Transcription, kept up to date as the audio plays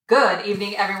Good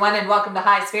evening, everyone, and welcome to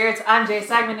High Spirits. I'm Jay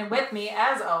Sagman, and with me,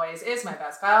 as always, is my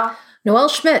best pal, Noelle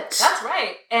Schmidt. That's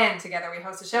right. And together we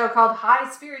host a show called High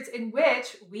Spirits, in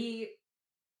which we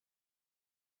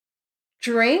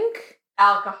drink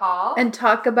alcohol and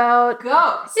talk about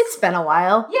ghosts. It's been a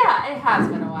while. Yeah, it has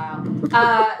been a while.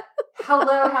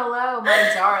 Hello,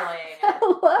 my darling.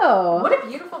 Hello. What a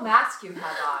beautiful mask you have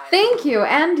on. Thank you,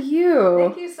 and you.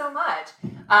 Thank you so much.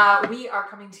 We are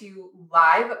coming to you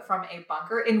live from a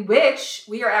bunker in which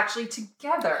we are actually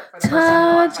together for the first time in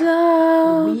a long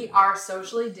time. We are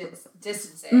socially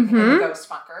distancing in the ghost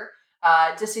bunker.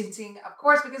 Distancing, of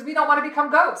course, because we don't want to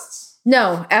become ghosts.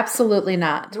 No, absolutely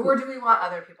not. Nor do we want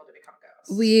other people to become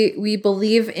ghosts. We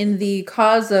believe in the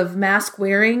cause of mask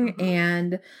wearing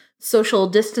and social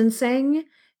distancing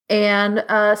and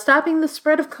stopping the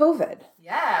spread of COVID.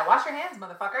 Yeah, wash your hands,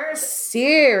 motherfuckers.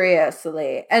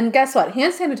 Seriously. And guess what?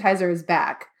 Hand sanitizer is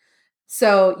back.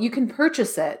 So you can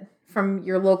purchase it from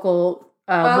your local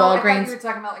Walgreens. I thought you were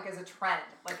talking about like as a trend.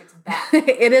 Like it's back.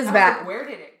 It is back. Like, where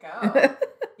did it go?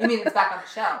 You mean it's back on the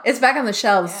shelves? It's back on the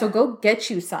shelves, yeah. So go get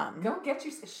you some. Go get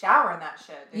you a shower in that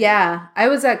shit, dude. Yeah. I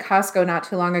was at Costco not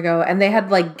too long ago, and they had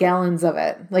like gallons of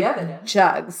it. Like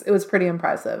jugs. It was pretty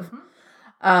impressive.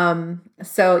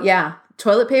 So yeah.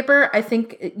 Toilet paper, I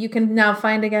think you can now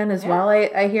find again as well.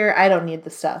 I hear. I don't need the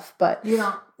stuff, but... You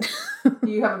don't?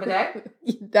 You have a bidet?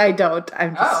 I don't.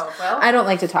 I don't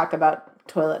like to talk about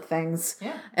toilet things.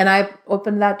 Yeah. And I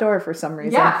opened that door for some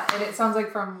reason. Yeah, and it sounds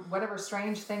like from whatever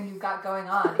strange thing you've got going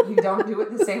on, you don't do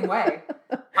it the same way.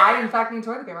 I, in fact, need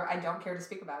toilet paper. I don't care to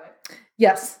speak about it.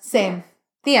 Yes, same. Yeah.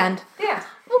 The end. Yeah.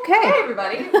 Okay. Hey,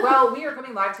 everybody. Well, we are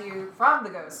coming live to you from the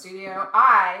Ghost Studio.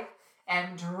 I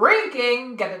am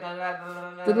drinking Coors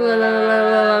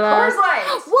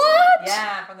Light. What?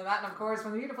 Yeah, from the mountain of Coors,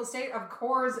 from the beautiful state of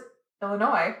Coors,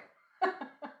 Illinois.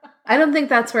 I don't think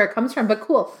that's where it comes from, but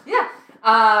cool. Yeah.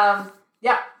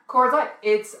 Coors Light.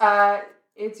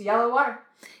 It's yellow water.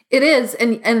 It is.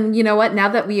 And you know what? Now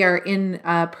that we are in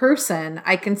person,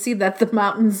 I can see that the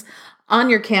mountains on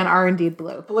your can are indeed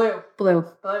blue. Blue.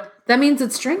 That means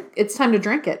it's time to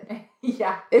drink it.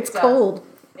 Yeah. It's cold.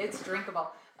 It's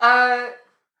drinkable.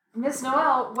 Miss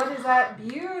Noelle, what is that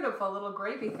beautiful little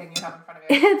grapey thing you have in front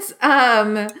of you? It's,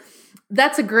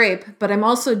 that's a grape, but I'm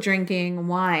also drinking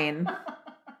wine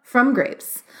from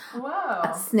grapes. Whoa.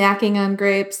 Snacking on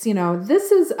grapes. You know,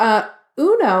 this is,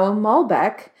 Uno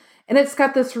Malbec, and it's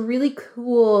got this really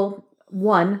cool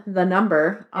the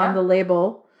number on the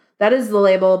label. That is the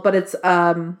label, but it's,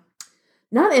 not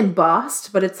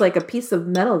embossed, but it's like a piece of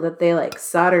metal that they like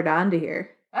soldered onto here.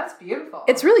 That's beautiful.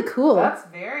 It's really cool. That's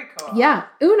very cool. Yeah.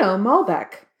 Uno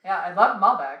Malbec. Yeah, I love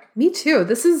Malbec. Me too.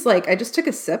 This is like, I just took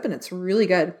a sip and it's really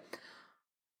good.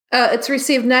 It's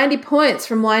received 90 points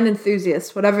from wine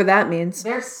enthusiasts, whatever that means.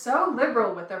 They're so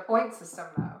liberal with their point system,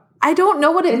 though. I don't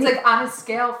know what it means. It's like on a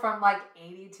scale from like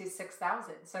 80 to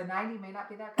 6,000. So 90 may not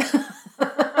be that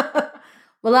good.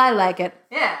 Well, I like it.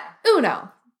 Yeah.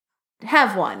 Uno.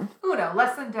 Have one. Uno,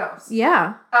 less than dos.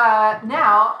 Yeah.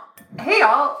 Now, hey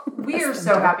y'all, we are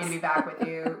so happy to be back with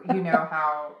you. You know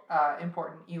how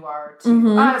important you are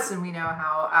to us, and we know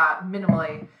how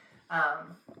minimally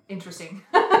interesting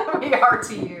we are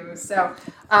to you. So,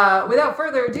 without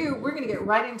further ado, we're going to get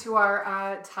right into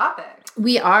our topic.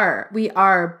 We are.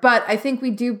 But I think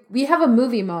we have a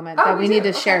movie moment that we need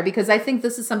to share, because I think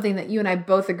this is something that you and I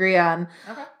both agree on.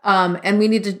 Okay.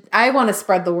 And I want to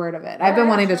spread the word of it. I've been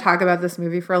wanting to talk about this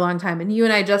movie for a long time, and you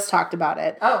and I just talked about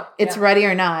it. It's Ready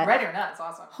or Not. Ready or Not, it's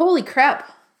awesome. Holy crap.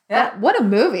 Yeah. What a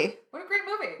movie. What a great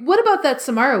movie. What about that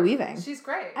Samara Weaving? She's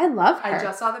great. I love her. I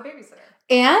just saw The Babysitter.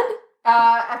 And?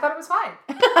 I thought it was fine.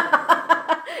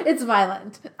 It's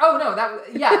violent. Oh, no,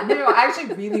 no, I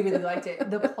actually really, really liked it.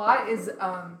 The plot is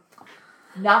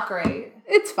not great.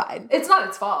 It's fine. It's not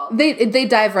its fault. They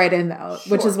dive right in, though,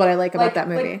 which is what I like about that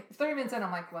movie. Like 30 minutes in,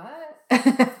 I'm like, what?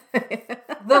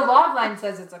 The log line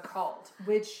says it's a cult,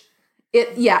 which...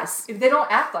 Yes. If they don't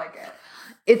act like it.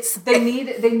 They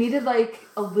needed like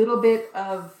a little bit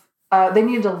of... they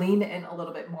needed to lean in a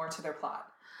little bit more to their plot.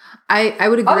 I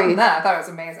would agree. Other than that, I thought it was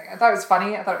amazing. I thought it was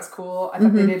funny. I thought it was cool. I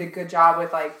thought they did a good job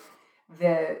with like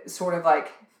the sort of like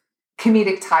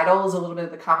comedic titles, a little bit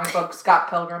of the comic book Scott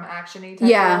Pilgrim action-y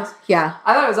titles. Yeah.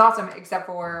 I thought it was awesome, except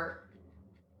for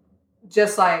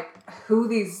just like who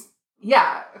these...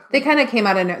 Yeah. They kind of came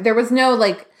out of... There was no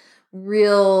like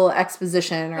real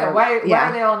exposition. Or why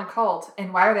are they all in a cult?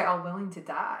 And why are they all willing to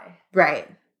die? Right.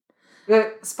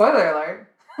 Spoiler alert.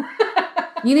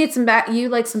 You need you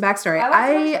like some backstory.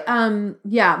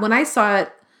 When I saw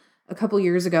it a couple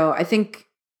years ago, I think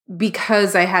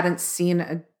because I hadn't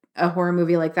seen a horror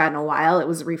movie like that in a while. It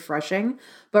was refreshing.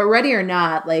 But Ready or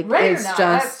Not, it's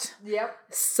just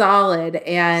solid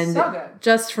and so good.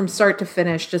 Just from start to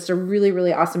finish, just a really,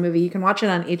 really awesome movie. You can watch it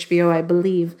on HBO, I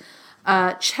believe.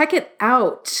 Check it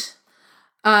out.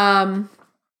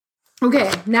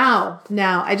 Okay, now,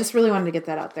 I just really wanted to get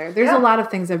that out there. There's a lot of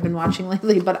things I've been watching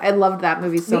lately, but I loved that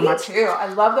movie so much. Me too. I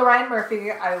love the Ryan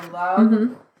Murphy. I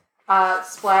love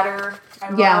splatter.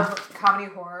 I love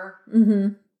comedy horror. Mm-hmm.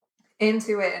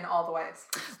 Into it in all the ways.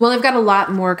 Well, I've got a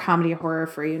lot more comedy horror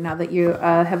for you now that you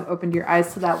have opened your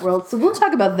eyes to that world. So we'll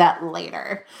talk about that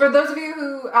later. For those of you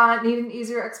who need an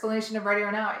easier explanation of Ready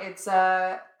or Not, it's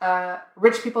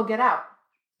Rich People Get Out.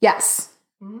 Yes.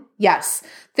 Mm-hmm. Yes.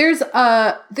 There's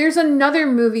another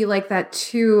movie like that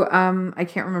too. I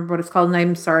can't remember what it's called, and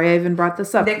I'm sorry I even brought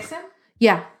this up. Nixon?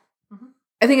 Yeah. Mm-hmm.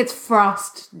 I think it's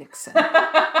Frost Nixon.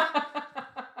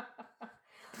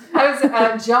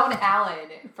 I was Joan Allen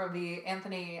from the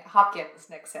Anthony Hopkins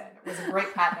Nixon. It was a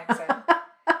great Pat Nixon.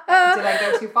 Did I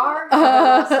go too far? Did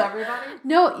I lost everybody?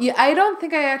 No, I don't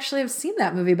think I actually have seen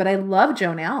that movie, but I love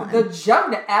Joan Allen. The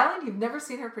Joan Allen? You've never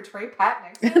seen her portray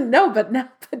Pat Nixon? No, but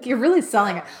you're really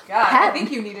selling it. God, I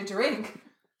think you need a drink.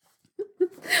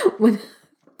 When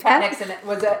Pat Nixon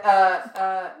was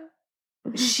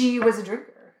she was a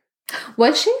drinker.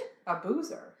 Was she? A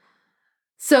boozer.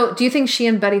 So, do you think she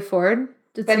and Betty Ford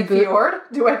did Betty Ford?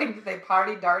 Do I think they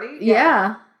partied darty?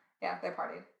 Yeah. Yeah, they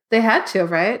partied. They had to,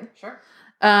 right? Sure.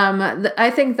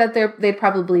 I think that they'd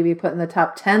probably be put in the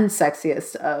top 10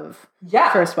 sexiest of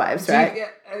first wives, right?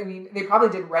 I mean, they probably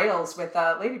did rails with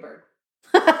Lady Bird.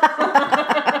 The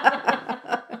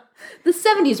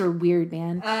 70s were weird,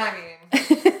 man. I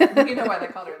mean, you know why they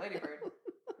called her Lady Bird.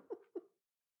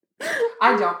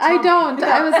 I don't.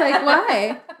 I was like,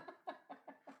 why?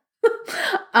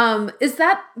 Is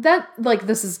that like,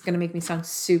 this is going to make me sound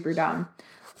super dumb.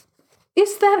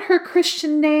 Is that her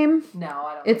Christian name? No,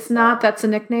 I don't. It's not. That's a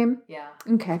nickname? Yeah.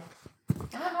 Okay.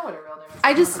 I don't know what her real name is.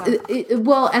 I just,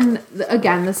 well, and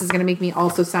again, this is going to make me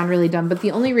also sound really dumb, but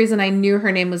the only reason I knew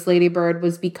her name was Lady Bird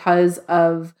was because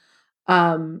of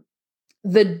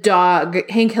the dog,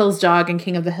 Hank Hill's dog in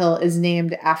King of the Hill is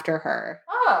named after her.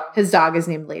 Oh. His dog is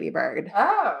named Lady Bird.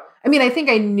 Oh. I mean, I think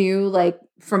I knew like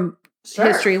from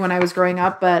history when I was growing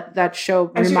up, but that show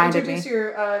reminded me. As you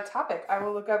introduce your topic, I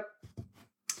will look up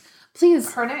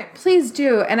her name. Please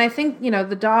do. And I think,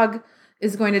 the dog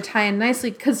is going to tie in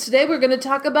nicely because today we're going to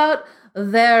talk about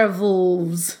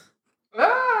werewolves.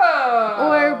 Oh.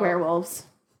 Or werewolves.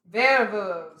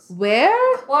 Werewolves.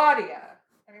 Where? Claudia.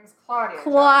 Her name is Claudia.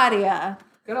 Claudia.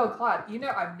 Good old Claude.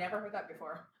 I've never heard that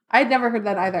before. I'd never heard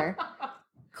that either.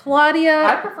 Claudia.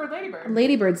 I prefer Ladybird.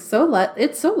 Ladybird's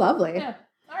it's so lovely. Yeah.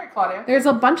 All right, Claudia. There's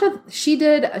a bunch of, she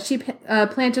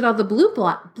planted all the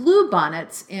blue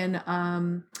bonnets in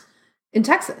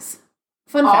Texas.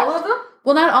 Fun fact. All of them?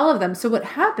 Well, not all of them. So what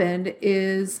happened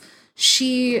is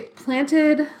she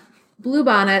planted blue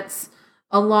bonnets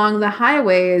along the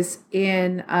highways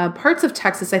in parts of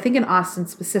Texas, I think in Austin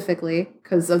specifically,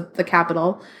 because of the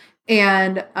capital.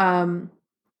 And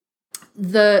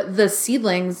the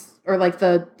seedlings, or like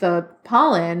the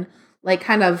pollen, like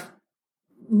kind of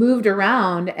moved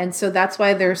around. And so that's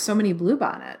why there's so many blue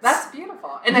bonnets. That's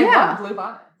beautiful. And I love blue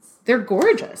bonnets. They're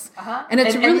gorgeous. Uh-huh. And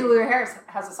it's really... Emmylou Harris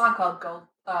has a song called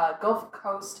Gulf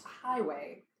Coast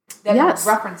Highway that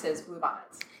references blue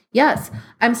bonnets. Yes.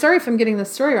 I'm sorry if I'm getting the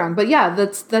story wrong, but yeah,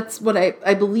 that's what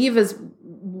I believe is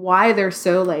why they're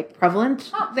so like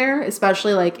prevalent there,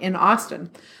 especially like in Austin.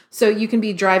 So you can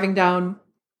be driving down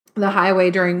the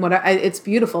highway during it's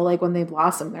beautiful. Like when they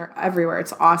blossom, they're everywhere.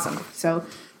 It's awesome. So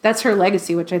that's her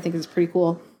legacy, which I think is pretty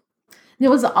cool. And it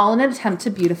was all an attempt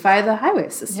to beautify the highway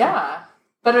system. Yeah.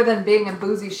 Better than being a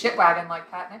boozy shitwagon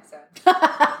like Pat Nixon.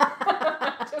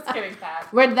 Just kidding, Pat.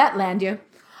 Where'd that land you?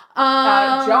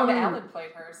 Joan Allen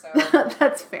played her, so...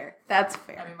 That's fair. I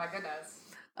mean, my goodness.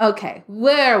 Okay.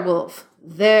 Werewolf.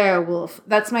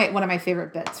 That's one of my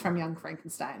favorite bits from Young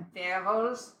Frankenstein.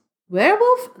 Werewolves?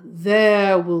 Werewolf?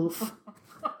 Werewolf.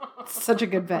 Such a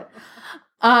good bit.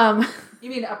 You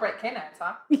mean upright canines,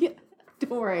 huh? Yeah.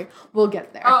 Don't worry. We'll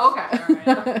get there. Oh, okay.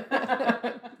 All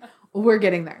right. We're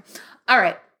getting there. All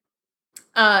right.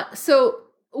 So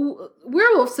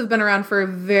werewolves have been around for a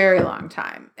very long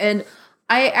time. And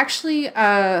I actually,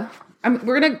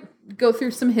 we're going to go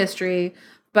through some history,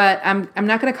 but I'm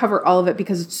not going to cover all of it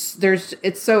because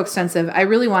it's so extensive. I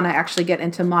really want to actually get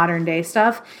into modern day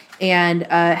stuff and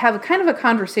have kind of a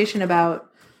conversation about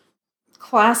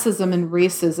classism and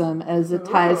racism as it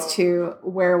ties to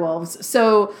werewolves.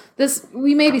 So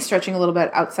we may be stretching a little bit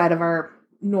outside of our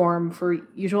norm for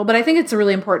usual, but I think it's a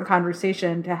really important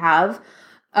conversation to have.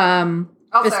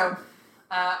 Also,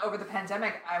 over the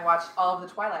pandemic, I watched all of the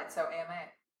Twilight, so AMA.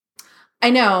 I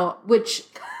know, which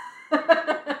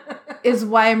is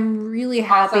why I'm really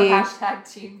happy. Also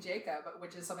 #Team Jacob,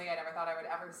 which is something I never thought I would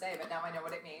ever say, but now I know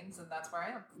what it means, and that's where I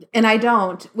am. And I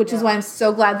don't, which is why I'm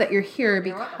so glad that you're here,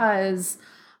 because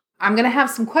I'm going to have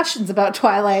some questions about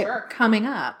Twilight coming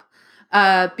up.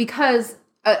 Because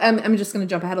I'm just going to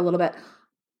jump ahead a little bit.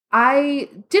 I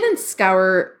didn't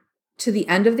scour to the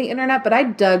end of the internet, but I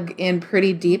dug in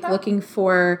pretty deep looking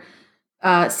for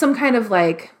some kind of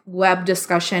like web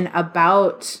discussion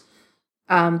about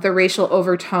the racial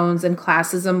overtones and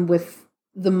classism with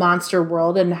the monster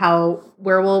world and how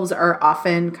werewolves are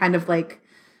often kind of like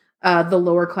the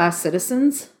lower class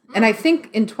citizens. And I think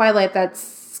in Twilight,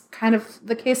 that's kind of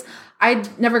the case. I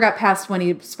never got past when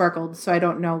he sparkled, so I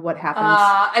don't know what happens.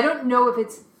 I don't know if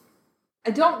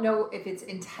it's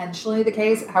intentionally the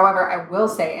case. However, I will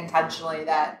say intentionally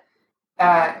that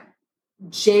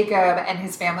Jacob and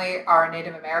his family are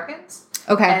Native Americans.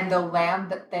 Okay. And the land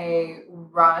that they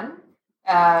run,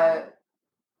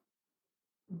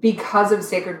 because of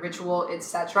sacred ritual,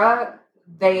 etc.,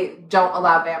 they don't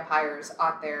allow vampires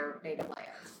on their native land.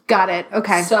 Got it.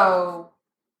 Okay. So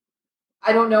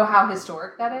I don't know how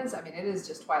historic that is. I mean, it is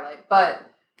just Twilight, but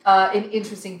an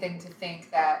interesting thing to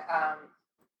think that,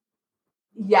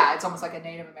 it's almost like a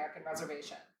Native American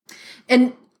reservation.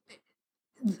 And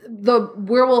the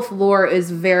werewolf lore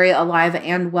is very alive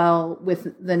and well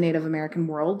with the Native American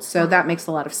world, so that makes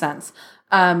a lot of sense.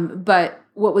 But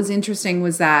what was interesting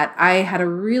was that I had a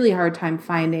really hard time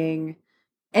finding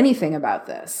anything about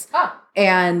this.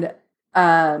 And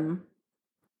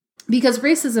because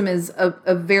racism is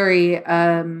a very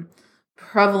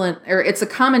prevalent, or it's a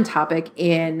common topic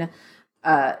in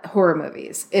horror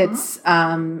movies. It's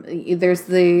there's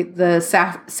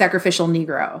the sacrificial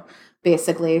Negro,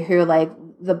 basically, who like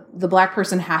the black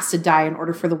person has to die in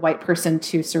order for the white person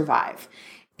to survive.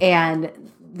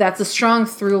 And that's a strong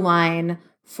through line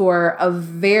for a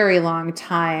very long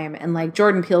time. And like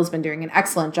Jordan Peele's been doing an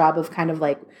excellent job of kind of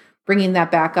like bringing that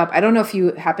back up. I don't know if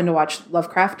you happen to watch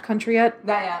Lovecraft Country yet.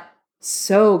 Not yet.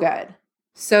 So good.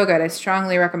 So good. I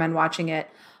strongly recommend watching it.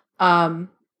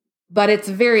 But it's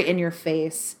very in your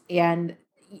face. And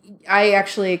I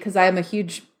actually, because I am a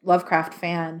huge Lovecraft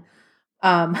fan,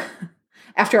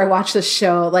 after I watched this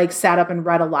show, like sat up and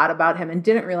read a lot about him and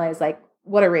didn't realize like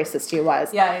what a racist he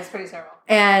was. Yeah, he's pretty terrible.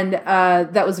 And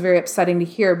that was very upsetting to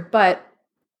hear. But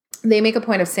they make a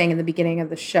point of saying in the beginning of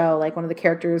the show, like one of the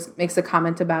characters makes a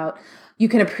comment about, you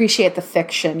can appreciate the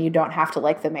fiction, you don't have to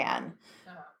like the man.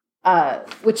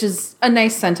 Which is a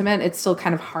nice sentiment. It's still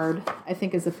kind of hard, I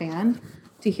think, as a fan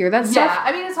to hear that stuff. Yeah,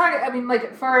 I mean, it's hard. I mean,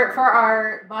 like, for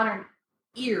our modern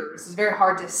ears, it's very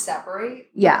hard to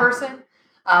separate the person.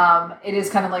 It is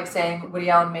kind of like saying Woody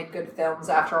Allen made good films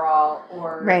after all,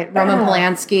 or Roman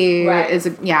Polanski is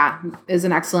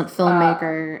an excellent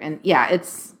filmmaker, and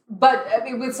it's. But I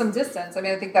mean, with some distance, I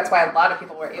mean, I think that's why a lot of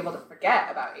people were able to forget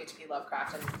about H.P.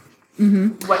 Lovecraft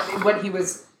and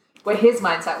what his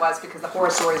mindset was, because the horror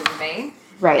stories remain,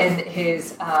 and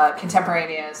his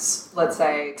contemporaneous, let's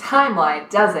say, timeline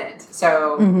doesn't.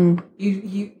 So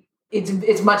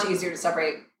it's much easier to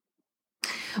separate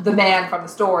the man from the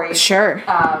story. Sure.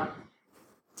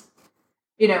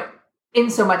 In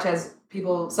so much as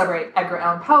people separate Edgar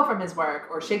Allan Poe from his work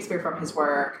or Shakespeare from his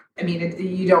work, I mean,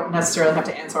 you don't necessarily have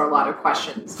to answer a lot of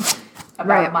questions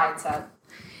about mindset.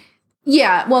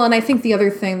 Yeah, well, and I think the other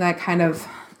thing that kind of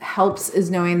helps is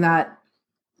knowing that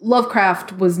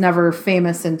Lovecraft was never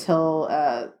famous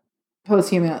until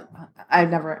posthumously. I'm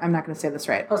not going to say this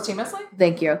right. Posthumously?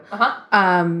 Thank you.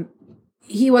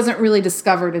 He wasn't really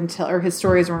discovered until, or his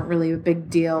stories weren't really a big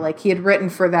deal. Like he had written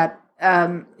for that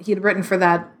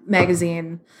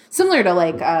magazine, similar to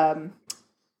like L.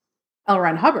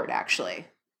 Ron Hubbard. Actually,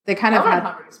 they kind of had.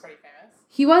 Hubbard is pretty famous.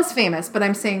 He was famous, but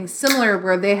I'm saying similar,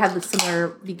 where they had the similar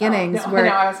beginnings,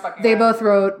 where I was fucking they both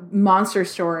wrote monster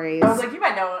stories. I was like, you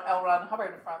might know L. Ron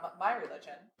Hubbard from my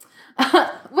religion.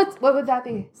 What would that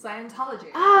be?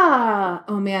 Scientology.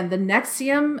 Oh man, the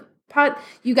Nexium pod.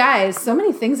 You guys, so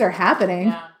many things are hapning.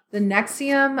 Yeah. The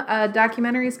Nexium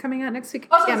documentary is coming out next week.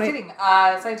 Oh, I was kidding.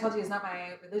 Scientology is not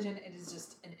my religion. It is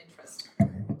just an interest.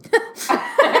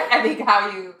 I think how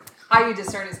you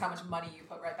discern is how much money you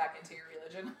put right back into your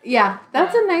religion. Yeah,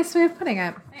 that's a nice way of putting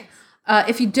it. Thanks.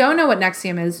 If you don't know what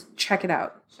Nexium is, check it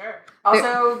out. Sure.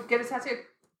 Also, get a tattoo.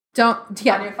 On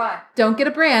your thigh. Don't get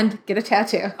a brand, get a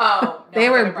tattoo. Oh, no, they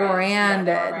were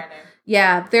branded.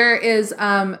 Yeah, there is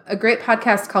a great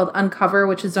podcast called Uncover,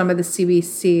 which is done by the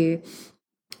CBC.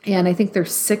 And I think their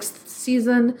 6th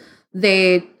season,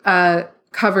 they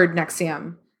covered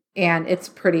Nexium. And it's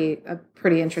pretty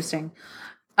interesting.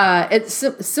 It's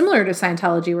similar to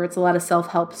Scientology, where it's a lot of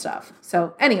self-help stuff.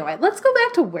 So anyway, let's go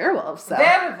back to werewolves.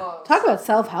 Werewolves. Talk about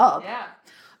self-help. Yeah.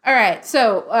 All right.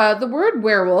 So the word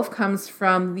werewolf comes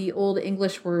from the Old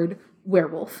English word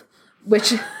werewolf,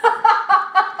 which... Okay.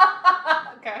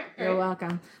 Great. You're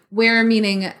welcome. Were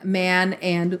meaning man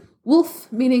and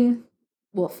wolf meaning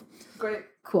wolf. Great.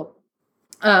 Cool.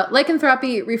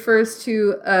 Lycanthropy refers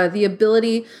to the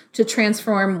ability to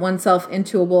transform oneself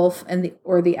into a wolf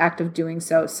or the act of doing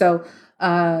so. So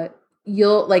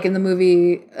you'll, like in the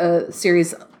movie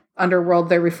series Underworld,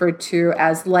 they're referred to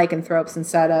as lycanthropes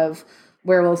instead of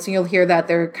werewolves. So you'll hear that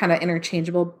they're kind of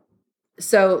interchangeable.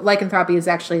 So lycanthropy is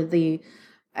actually the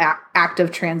act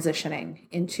of transitioning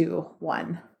into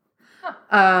one.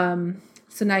 Huh.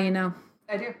 So now you know.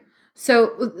 I do.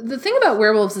 So the thing about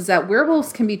werewolves is that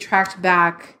werewolves can be tracked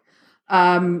back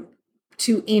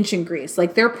to ancient Greece.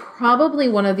 Like they're probably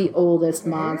one of the oldest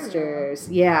monsters.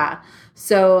 Yeah.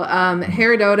 So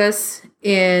Herodotus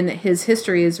in his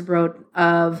histories wrote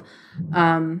of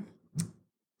that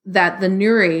the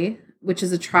Nuri, which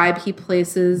is a tribe he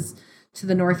places to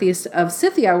the northeast of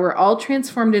Scythia, were all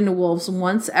transformed into wolves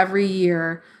once every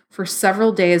year for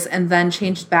several days and then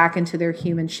changed back into their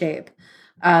human shape.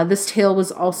 This tale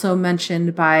was also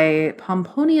mentioned by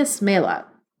Pomponius Mela.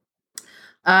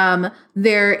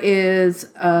 There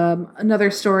is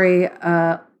another story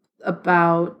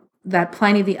about that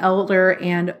Pliny the Elder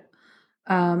and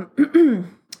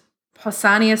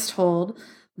Pausanias told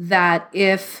that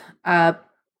if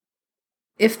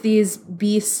these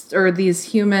beasts or these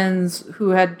humans who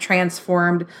had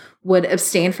transformed would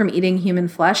abstain from eating human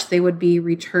flesh, they would be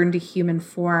returned to human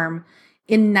form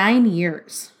in 9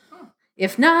 years.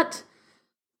 If not,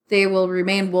 they will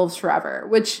remain wolves forever,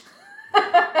 which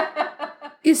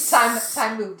is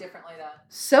time moved differently then.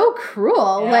 So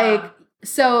cruel. Yeah. Like,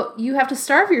 so you have to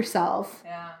starve yourself.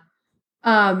 Yeah.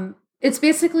 It's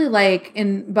basically like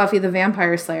in Buffy the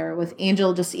Vampire Slayer with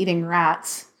Angel just eating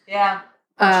rats. Yeah.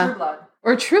 True Blood.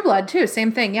 Or True Blood too.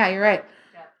 Same thing. Yeah, you're right.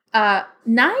 Yeah.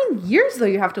 9 years though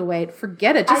you have to wait.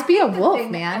 Forget it. Just be a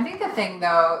wolf, man. I think the thing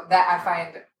though that I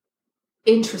find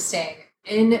interesting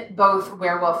in both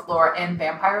werewolf lore and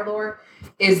vampire lore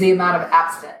is the amount of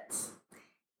abstinence.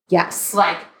 Yes.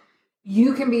 Like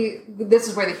you can be, this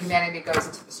is where the humanity goes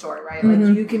into the story, right? Mm-hmm.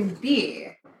 Like you can be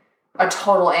a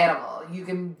total animal. You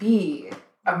can be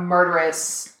a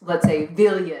murderous, let's say,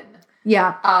 villain.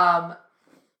 Yeah.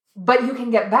 But you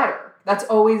can get better. That's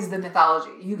always the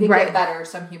mythology. You can Right. get better.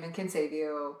 Some human can save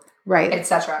you. Right.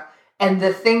 Etc. And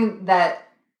the thing that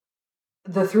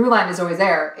the through line is always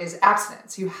there is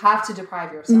abstinence. You have to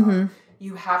deprive yourself. Mm-hmm.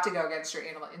 You have to go against your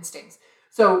animal instincts.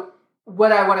 So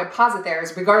what I want to posit there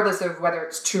is regardless of whether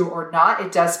it's true or not,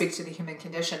 it does speak to the human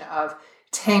condition of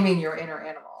taming your inner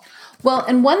animal. Well,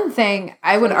 and one thing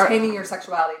I would argue... Taming your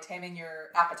sexuality, taming your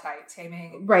appetite,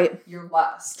 taming right. your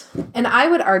lust. And I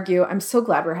would argue, I'm so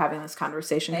glad we're having this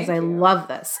conversation because I love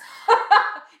this.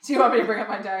 Do you want me to bring up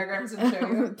my diagrams and show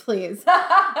you? Please.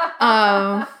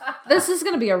 This is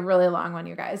going to be a really long one,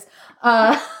 you guys.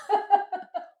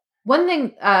 One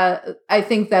thing I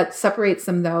think that separates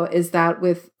them, though, is that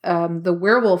with the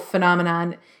werewolf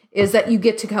phenomenon is that you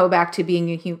get to go back to being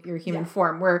your human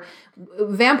form, where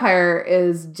vampire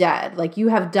is dead. Like, you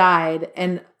have died,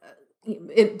 and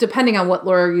depending on what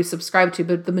lore you subscribe to,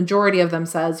 but the majority of them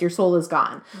says your soul is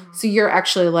gone. Mm-hmm. So you're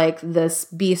actually like this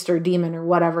beast or demon or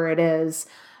whatever it is.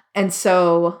 And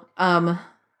so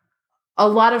a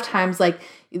lot of times, like,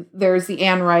 there's the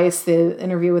Anne Rice, the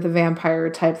Interview with a Vampire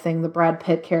type thing, the Brad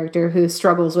Pitt character who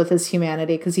struggles with his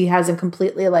humanity because he hasn't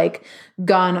completely, like,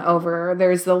 gone over.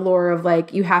 There's the lore of,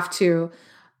 like, you have to,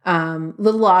 the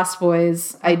Lost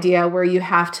Boys idea where you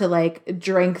have to, like,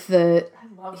 drink the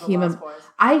human. Lost Boys.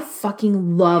 I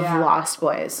fucking love Lost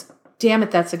Boys. Damn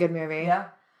it, that's a good movie. Yeah.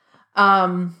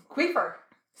 Queefer.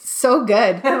 So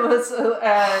good. It was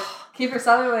Kiefer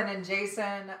Sutherland and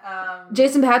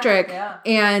Jason Patrick. Yeah.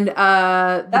 And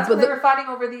that's when they were fighting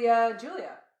over the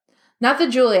Julia. Not the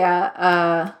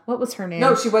Julia. What was her name?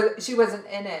 No, she wasn't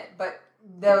in it, but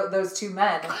those two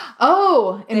men.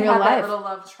 Oh, in real life. That little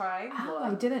love triangle. Oh,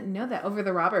 I didn't know that. Over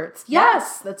the Roberts.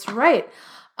 Yes, that's right.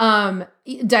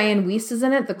 Diane Wiest is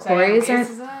in it. The Corys are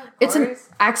in it. It's an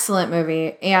excellent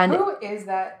movie. And who is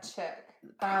that chick?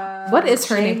 What is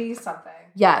her name? Jamie something.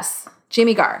 Yes.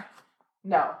 Jamie Garr.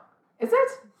 No. Is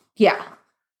it? Yeah.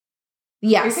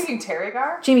 Yes. Are you thinking Terry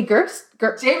Garr? Jamie Gertz?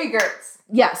 Jamie Gertz.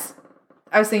 Yes.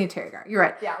 I was thinking Terry Garr. You're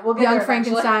right. Yeah, we'll get Young there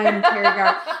Frankenstein, Terry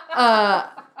Garr.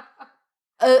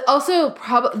 Also,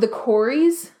 the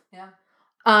Corys.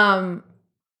 Yeah.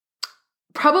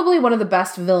 Probably one of the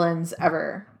best villains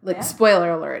ever. Like,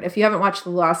 spoiler alert. If you haven't watched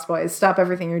The Lost Boys, stop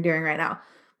everything you're doing right now.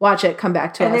 watch it, come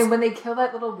back to us. And then when they kill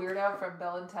that little weirdo from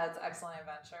Bill and Ted's Excellent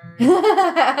Adventure,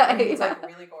 and he's like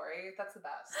really gory. That's the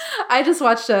best. I just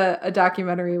watched a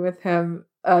documentary with him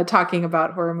talking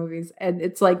about horror movies, and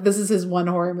it's like this is his one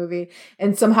horror movie,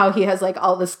 and somehow he has like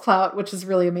all this clout, which is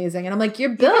really amazing. And I'm like,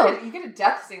 you're Bill. You get a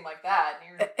death scene like that.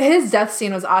 And his death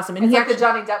scene was awesome, and it's like the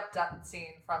Johnny Depp death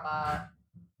scene from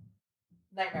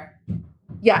Nightmare.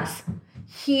 Yes,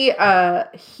 he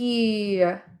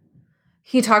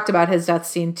talked about his death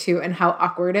scene too, and how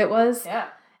awkward it was. Yeah,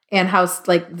 and how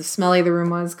like the smelly the room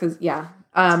was, because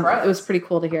it was pretty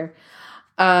cool to hear.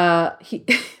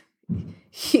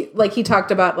 He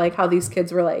talked about like how these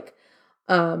kids were like,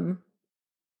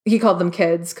 he called them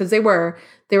kids because they were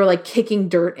like kicking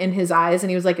dirt in his eyes,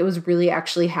 and he was like, it was really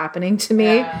actually happening to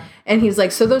me. Yeah. And he's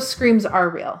like, so those screams are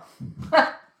real.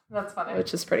 That's funny.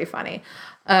 Which is pretty funny.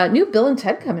 New Bill and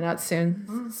Ted coming out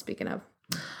soon. Speaking of.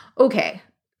 Okay.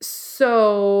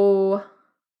 So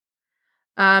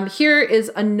here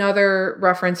is another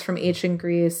reference from ancient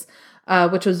Greece,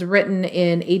 which was written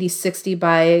in AD 60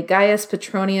 by Gaius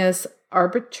Petronius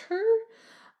Arbiter.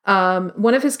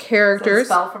 One of his characters. Is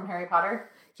that a spell from Harry Potter?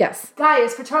 Yes.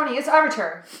 Gaius Petronius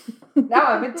Arbiter. Now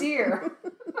I'm a deer.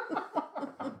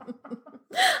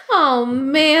 Oh,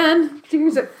 man.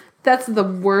 That's the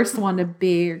worst one to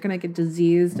be. You're going to get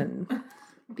diseased and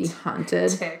be haunted.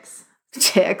 Ticks.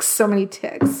 So many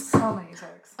ticks.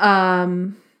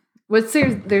 What's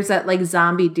there's that like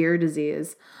zombie deer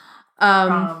disease.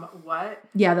 What?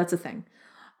 Yeah, that's a thing.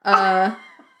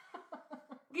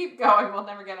 Keep going. We'll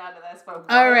never get out of this. But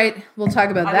all right, we'll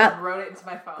talk about that. I just wrote it into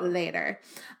my phone later.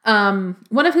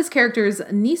 One of his characters,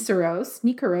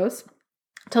 Nikaros,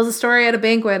 tells a story at a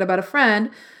banquet about a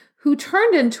friend who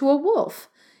turned into a wolf.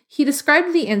 He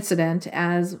described the incident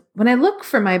as, when I look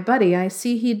for my buddy, I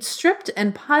see he'd stripped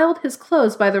and piled his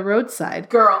clothes by the roadside.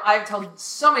 Girl, I've told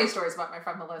so many stories about my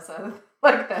friend Melissa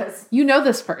like this. You know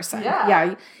this person.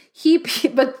 Yeah.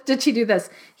 But did she do this?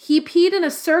 He peed in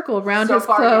a circle around his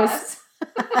clothes. Yes.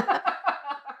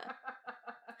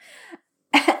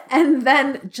 And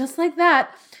then, just like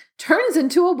that, turns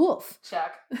into a wolf.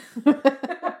 Check.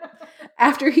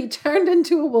 After he turned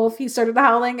into a wolf, he started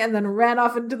howling and then ran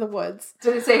off into the woods.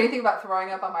 Did it say anything about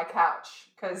throwing up on my couch?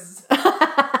 Because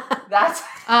that's...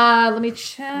 let me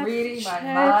check. Reading my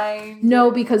mind.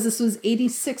 No, because this was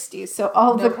 80-60, so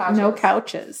no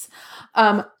couches.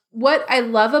 What I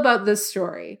love about this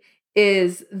story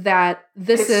is that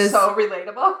it's so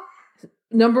relatable.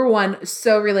 Number one,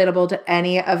 so relatable to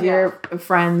any of your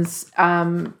friends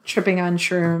tripping on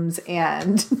shrooms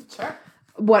and sure.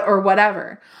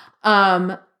 whatever.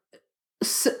 But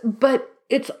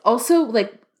it's also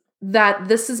like that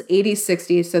this is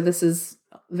 80-60, so this is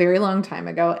a very long time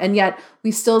ago, and yet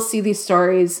we still see these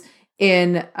stories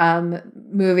in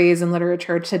movies and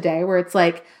literature today where it's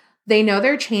like they know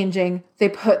they're changing, they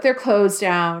put their clothes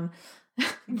down,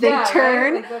 they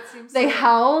turn, right? Like they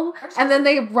howl, and then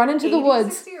they run into the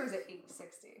woods. 60 or is it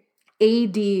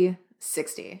 80-60? AD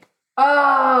 60.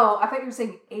 Oh, I thought you were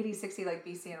saying 80-60 like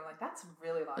BC, and I'm like, that's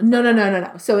really long.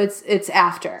 No. So it's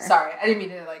after. Sorry, I didn't mean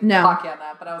to block you on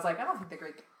that, but I was like, I don't think the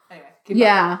Greek. Anyway, keep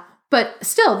going. But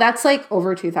still, that's like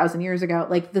over 2,000 years ago.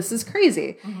 Like, this is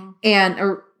crazy,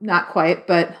 or not quite,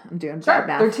 but I'm doing bad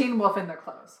math. They're teen wolf in their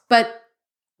clothes. But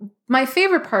my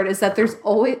favorite part is that they're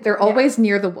always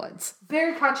near the woods.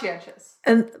 Very conscientious.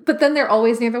 But then they're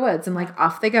always near the woods, and like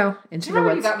off they go into the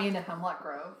woods. You got me into Hemlock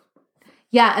Grove.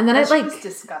 Yeah, and then it like was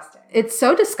disgusting. It's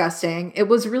so disgusting. It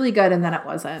was really good, and then it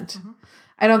wasn't. Mm-hmm.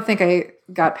 I don't think I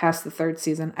got past the third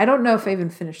season. I don't know if I even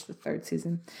finished the third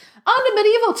season. On to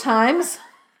medieval times.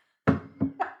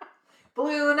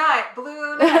 Blue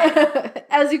night.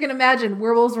 As you can imagine,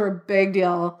 werewolves were a big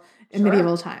deal in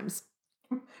medieval times.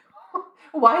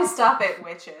 Why stop at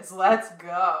witches? Let's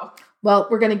go. Well,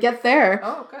 we're going to get there.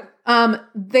 Oh, good.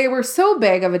 They were so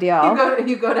big of a deal.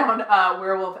 You go down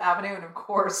Werewolf Avenue, and of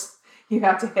course, you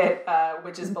have to hit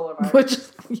Witches Boulevard.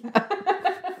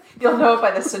 You'll know it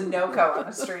by the Sunoco on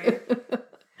the street.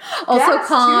 Also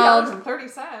called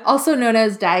 $2.30. Also known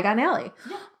as Diagon Alley.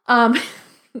 Yeah.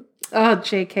 Oh,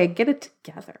 JK, get it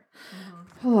together.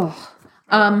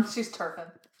 Mm-hmm. She's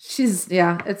turfing.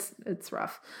 It's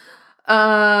rough.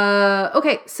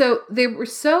 Okay, so they were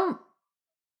so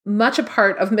much a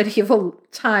part of medieval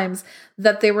times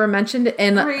that they were mentioned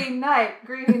in Green Night.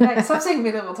 Stop saying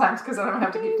medieval times because I don't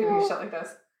have to keep doing shit like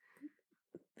this.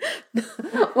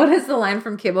 What is the line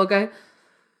from Cable Guy?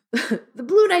 The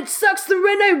blue night sucks, the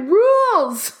red night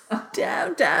rules.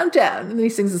 Down, down, down. And then he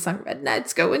sings the song, Red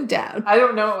Night's Going Down. I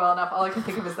don't know it well enough. All I can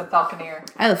think of is the Falconeer.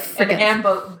 And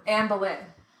Anne Boleyn.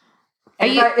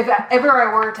 And if ever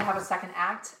I were to have a second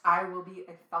act, I will be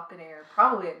a falconer,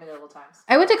 probably at medieval times.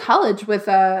 I went to college with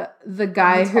the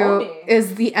guy who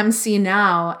is the MC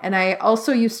now, and I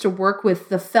also used to work with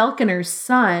the falconer's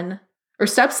son or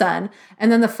stepson,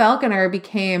 and then the falconer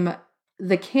became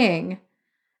the king.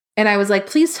 And I was like,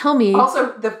 please tell me.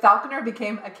 Also, the falconer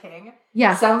became a king.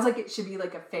 Yeah. Sounds like it should be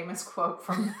like a famous quote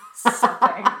from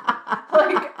something.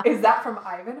 Like, is that from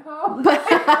Ivanhoe? What?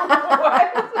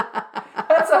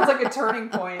 That sounds like a turning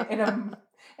point in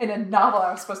a novel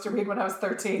I was supposed to read when I was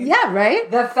 13. Yeah, right?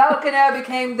 The falconer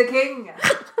became the king.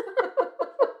 But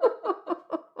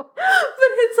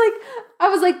it's like, I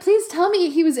was like, please tell me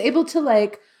he was able to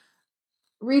like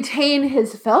retain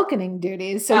his falconing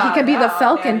duties so he can be the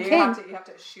Falcon King. You have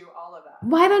to eschew all of that.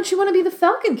 Why don't you want to be the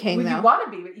Falcon King, though? You want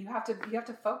to be, but you have to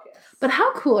focus. But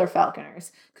how cool are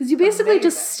falconers? Because you basically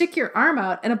just stick your arm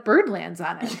out and a bird lands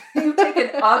on it. You take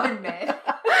an oven mitt.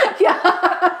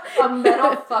 Yeah. A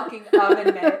metal fucking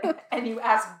oven mitt, and you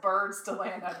ask birds to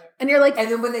land on you. And you're like, and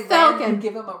then when they Falcon. land, you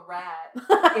give them a rat.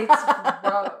 It's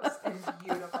gross and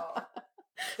beautiful.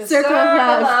 The circle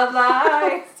of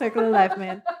life. Circle of life,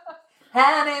 man.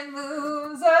 And it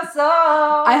moves us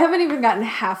all. I haven't even gotten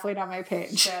halfway down my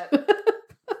page. Shit.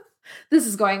 This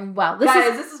is going well.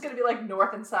 This is going to be like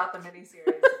North and South, the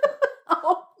miniseries.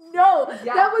 Oh, no.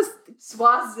 Yeah. That was...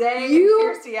 Swaze and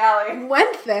Kirstie Alley.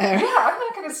 Went there. Yeah, I'm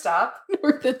not going to stop.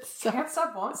 North and South. Can't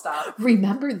stop, won't stop.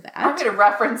 Remember that. I'm going to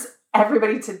reference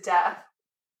everybody to death.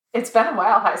 It's been a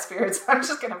while, High Spirits. I'm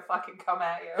just going to fucking come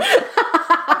at you.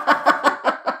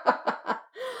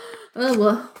 Oh,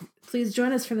 well... Please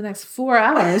join us for the next 4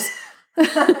 hours.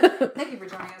 Thank you for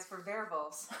joining us for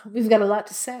Werewolves. We've got a lot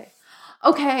to say.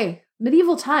 Okay,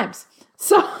 medieval times.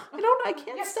 So, I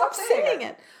can't stop saying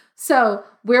it. So,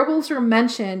 werewolves were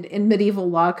mentioned in medieval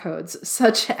law codes,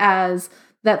 such as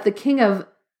that the king of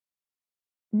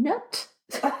Nut.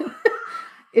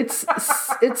 It's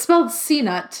spelled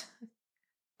C-nut.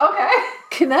 Okay.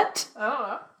 Knut. I don't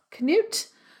know. Knut,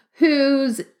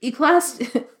 whose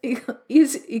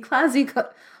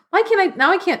why can't I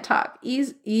now? I can't talk.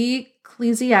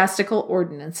 Ecclesiastical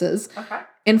ordinances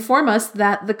inform us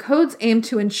that the codes aim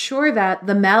to ensure that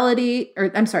the madly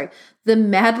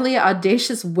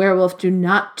audacious werewolf do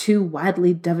not too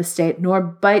widely devastate nor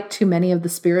bite too many of the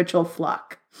spiritual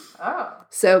flock. Oh,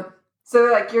 so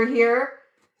like you're here,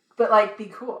 but like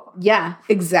be cool. Yeah,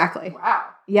 exactly. Wow.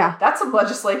 Yeah, that's some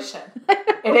legislation.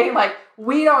 It ain't like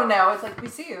we don't know. It's like we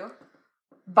see you,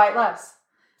 bite less.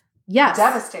 Yes,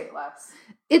 devastate less.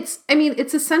 It's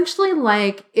essentially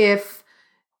like if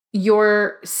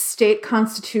your state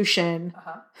constitution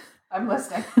I'm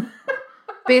listening.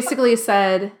 basically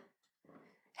said,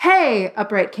 hey,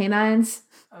 upright canines,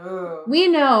 ooh, we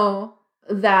know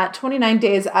that 29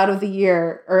 days out of the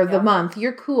year or the month,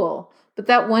 you're cool. But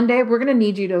that one day, we're going to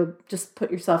need you to just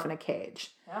put yourself in a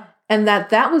cage. Yeah. And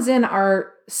that was in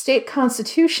our state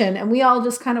constitution. And we all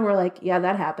just kind of were like, yeah,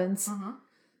 that happens. Mm-hmm.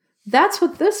 That's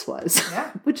what this was,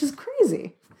 which is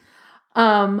crazy.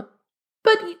 But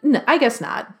no, I guess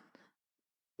not.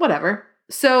 Whatever.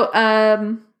 So,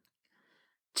 yeah,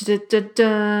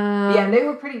 they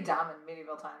were pretty dumb in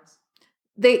medieval times.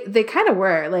 They kind of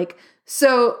were like,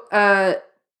 so,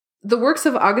 the works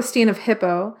of Augustine of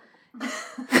Hippo,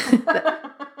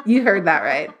 you heard that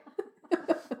right.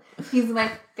 He's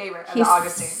my favorite of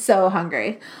Augustine. So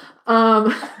hungry.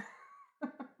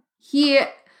 He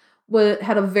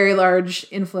had a very large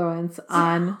influence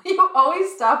on... You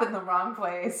always stop in the wrong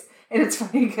place. And it's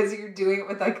funny because you're doing it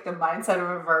with like the mindset of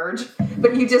a verge.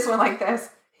 But you just went like this.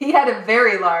 He had a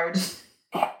very large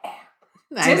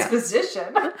disposition.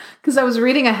 Because I was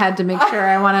reading ahead to make sure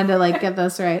I wanted to like get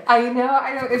this right. I know.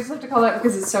 I just have to call it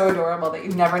because it's so adorable that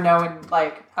you never know when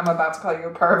like I'm about to call you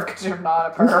a perv because you're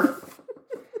not a perv.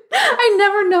 I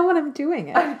never know when I'm doing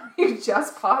it. You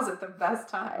just pause at the best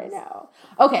times. I know.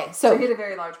 Okay, so he had a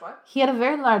very large what? He had a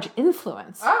very large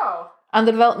influence on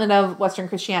the development of Western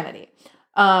Christianity.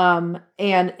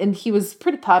 And he was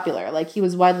pretty popular. Like he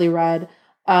was widely read.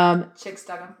 Chicks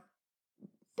dug him.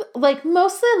 Like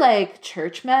mostly like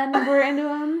churchmen were into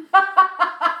him.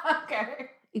 Okay.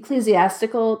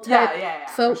 Ecclesiastical type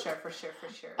folk. For sure.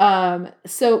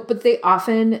 But they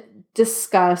often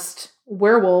discussed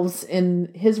werewolves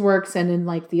in his works and in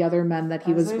like the other men that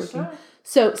he was working.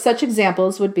 So such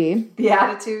examples would be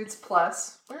Beatitudes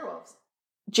plus werewolves.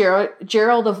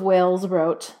 Gerald of Wales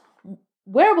wrote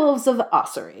Werewolves of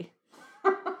Ossory.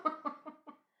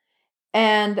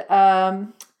 And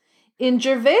in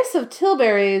Gervais of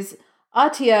Tilbury's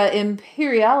Atia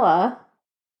Imperiala.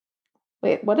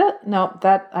 Wait, what? No,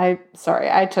 I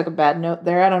took a bad note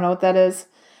there. I don't know what that is.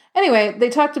 Anyway, they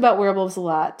talked about werewolves a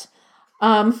lot.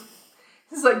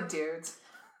 It's like dudes.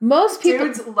 Most people...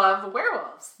 Dudes love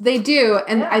werewolves. They do.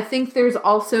 And I think there's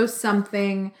also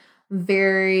something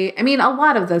very... I mean, a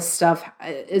lot of this stuff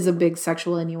is a big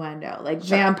sexual innuendo. Like,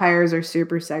 vampires are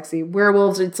super sexy.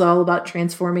 Werewolves, it's all about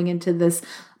transforming into this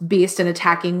beast and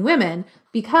attacking women.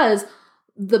 Because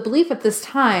the belief at this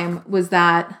time was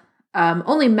that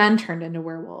only men turned into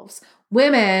werewolves.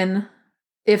 Women,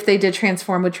 if they did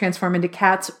transform, would transform into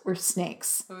cats or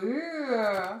snakes.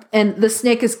 Ooh. And the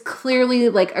snake is clearly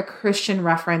like a Christian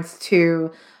reference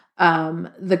to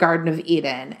the Garden of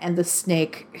Eden and the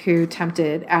snake who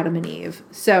tempted Adam and Eve.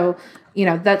 So, you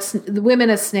know, that's the women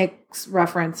as snakes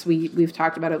reference. We've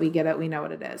talked about it. We get it. We know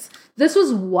what it is. This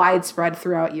was widespread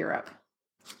throughout Europe.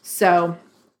 So,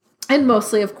 and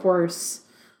mostly, of course,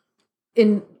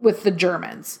 with the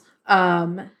Germans.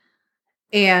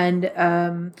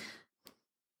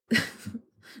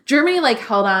 Germany like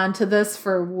held on to this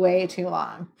for way too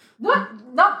long.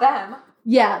 Not them.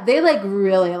 Yeah, they like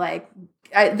really like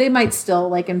they might still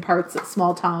like in parts of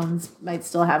small towns might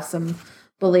still have some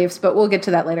beliefs, but we'll get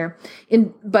to that later.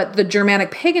 But the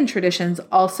Germanic pagan traditions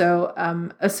also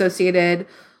associated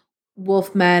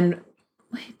wolfmen.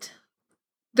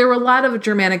 There were a lot of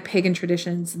Germanic pagan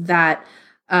traditions that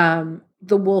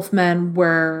the wolfmen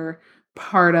were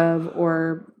part of,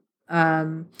 or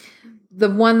the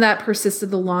one that persisted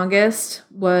the longest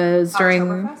was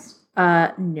during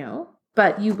no,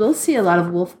 but you will see a lot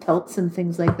of wolf pelts and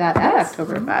things like that at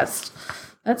Oktoberfest.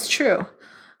 That's true.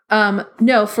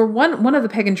 No, for one of the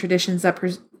pagan traditions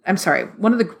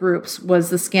one of the groups was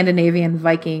the Scandinavian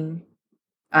Vikings.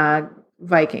 Oh,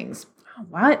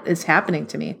 what is happening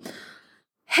to me?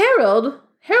 Harold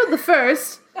the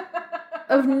First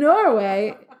of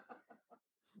Norway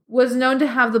was known to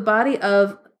have the body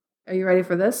of... Are you ready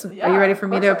for this? Yeah, are you ready for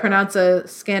me to pronounce a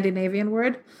Scandinavian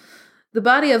word? The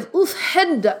body of Ulf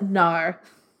Hednar.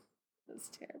 That's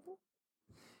terrible.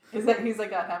 Is that he's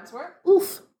like a Hemsworth?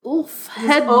 Ulf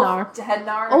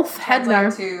Hednar. Ulf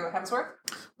Hednar. To Hemsworth?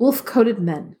 Wolf-coated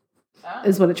men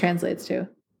is what it translates to.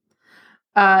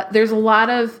 There's a lot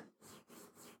of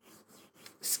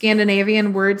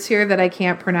Scandinavian words here that I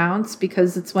can't pronounce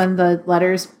because it's when the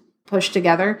letters push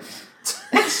together.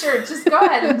 Sure, just go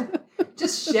ahead and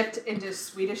just shift into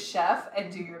Swedish Chef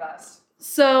and do your best.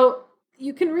 So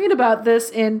you can read about this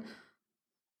in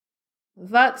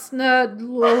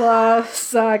Vatsnadlula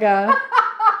Saga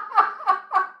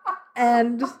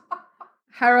and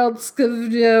Harald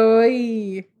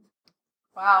Skavdoi.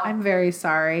 Wow. I'm very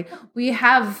sorry. We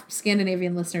have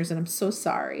Scandinavian listeners and I'm so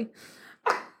sorry.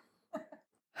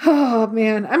 Oh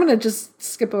man, I'm going to just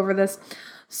skip over this.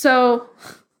 So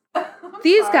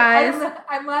these guys...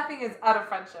 I'm laughing out of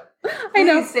friendship. I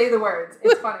know. Please say the words.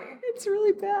 It's funny. It's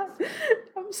really bad.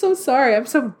 I'm so sorry. I'm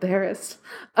so embarrassed.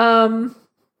 I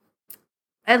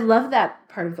love that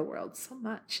part of the world so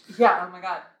much. Yeah, oh my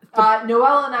God.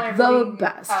 Noelle and I are going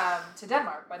to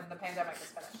Denmark when the pandemic is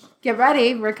finished. Get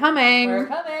ready. We're coming. We're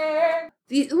coming.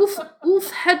 The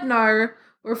Ulf Hednar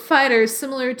were fighters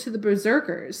similar to the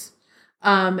Berserkers.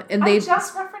 And they I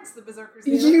just referenced the Berserkers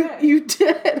the other day. You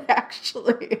did,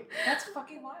 actually. That's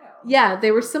fucking wild. Yeah, they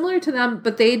were similar to them,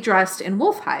 but they dressed in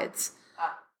wolf hides.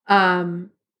 And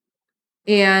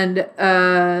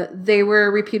they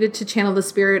were reputed to channel the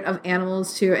spirit of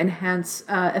animals to enhance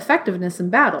effectiveness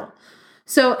in battle.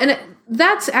 So,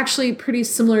 that's actually pretty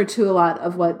similar to a lot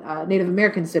of what Native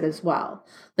Americans did as well.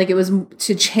 Like, it was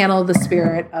to channel the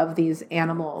spirit of these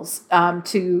animals,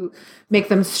 to make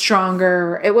them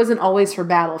stronger. It wasn't always for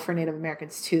battle for Native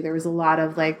Americans, too. There was a lot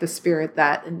of, like, the spirit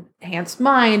that enhanced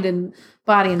mind and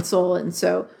body and soul. And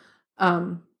so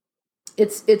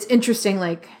it's interesting,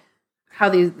 like, how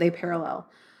they parallel.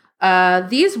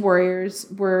 These warriors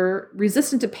were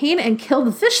resistant to pain and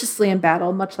killed viciously in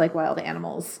battle, much like wild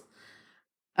animals.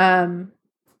 So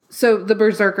the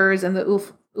Berserkers and the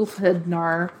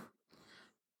Ulfhednar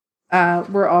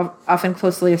were often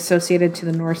closely associated to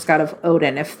the Norse god of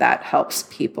Odin, if that helps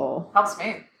people. Helps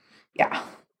me. Yeah.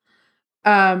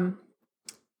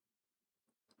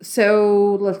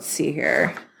 So let's see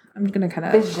here. I'm going to kind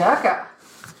of... Berserker.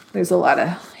 There's a lot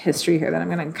of history here that I'm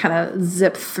going to kind of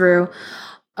zip through.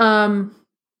 Back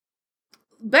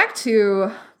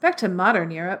to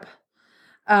modern Europe.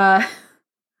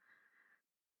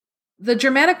 The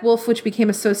Germanic wolf, which became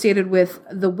associated with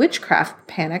the witchcraft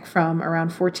panic from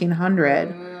around 1400.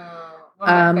 Ooh, one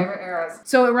of my favorite eras.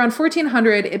 So around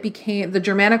 1400, the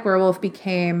Germanic werewolf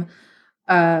became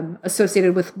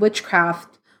associated with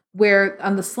witchcraft, where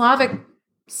on the Slavic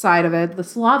side of it, the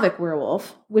Slavic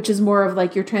werewolf, which is more of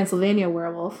like your Transylvania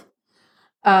werewolf,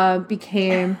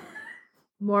 became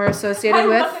more associated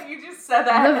with... I love that you just said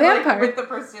that the vampire. with the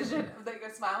precision that you're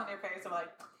a smile on your face. I'm like,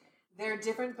 they're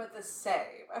different but the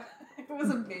same. It was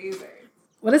amazing.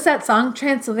 What is that song?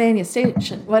 Transylvania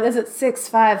Station. What is it?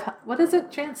 6-5. What is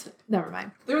it? Never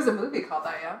mind. There was a movie called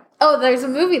that, yeah. Oh, there's a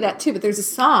movie that too, but there's a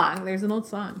song. There's an old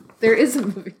song. There is a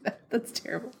movie that's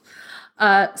terrible.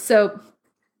 So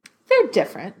they're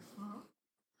different.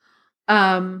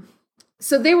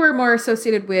 So they were more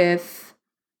associated with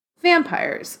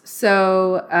vampires.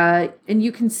 So, and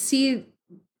you can see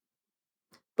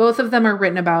both of them are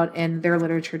written about in their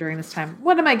literature during this time.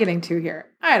 What am I getting to here?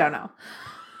 I don't know.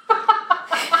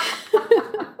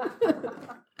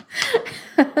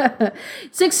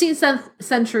 16th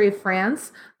century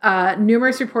France,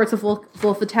 numerous reports of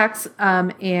wolf attacks,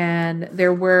 and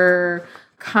there were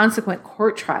consequent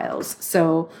court trials.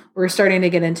 So we're starting to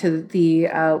get into the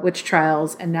witch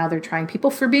trials, and now they're trying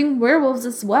people for being werewolves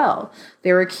as well.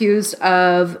 They were accused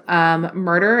of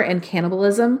murder and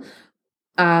cannibalism,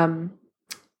 but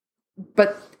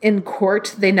in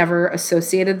court, they never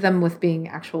associated them with being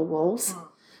actual wolves.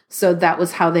 So that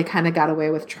was how they kind of got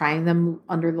away with trying them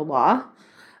under the law.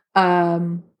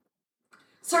 Certain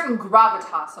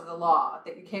gravitas of the law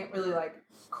that you can't really like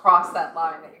cross that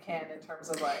line that you can in terms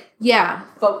of like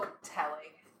folk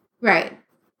telling. Right.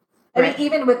 I mean,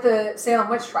 even with the Salem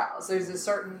witch trials, there's a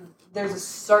certain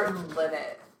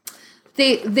limit.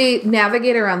 They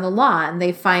navigate around the law and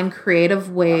they find creative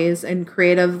ways and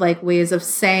creative like ways of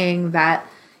saying that,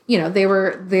 you know, they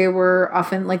were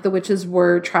often like the witches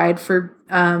were tried for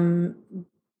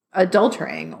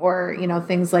adultering or, you know,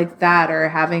 things like that, or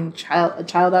having a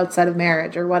child outside of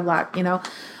marriage or wedlock, you know.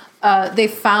 They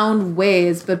found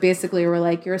ways, but basically were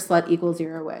like, you're a slut equals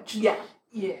you're a witch. Yeah.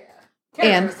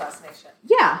 Character assassination.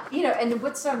 Yeah. You know, and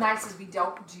what's so nice is we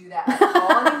don't do that at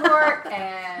all anymore,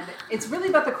 and it's really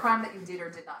about the crime that you did or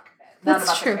did not commit, not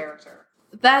about the character.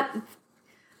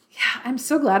 I'm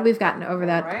so glad we've gotten over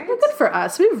that. Right? Well, good for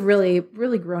us. We've really,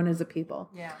 really grown as a people.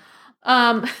 Yeah.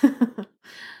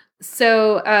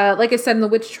 So, like I said, in the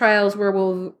witch trials,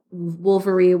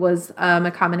 werewolvery was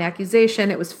a common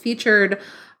accusation. It was featured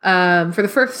for the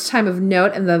first time of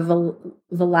note in the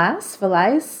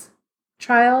Valais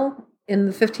trial in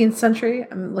the 15th century.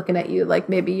 I'm looking at you like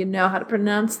maybe you know how to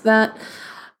pronounce that.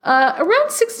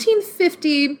 Around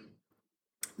 1650,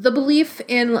 the belief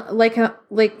in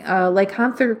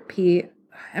lycanthropy,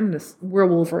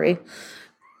 werewolvery.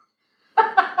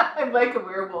 I like a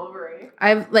werewolvery.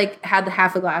 I've like had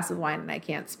half a glass of wine and I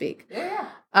can't speak. Yeah.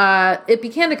 It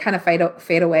began to kind of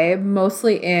fade away,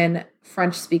 mostly in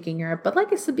French-speaking Europe. But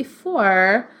like I said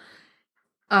before,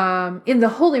 in the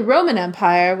Holy Roman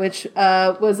Empire, which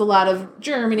was a lot of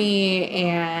Germany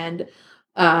and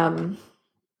the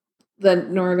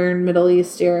northern Middle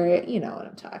East area, you know what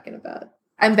I'm talking about.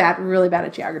 I'm really bad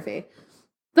at geography.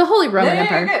 The Holy Roman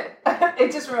Empire. You're good.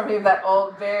 It just reminded me of that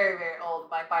old, very, very old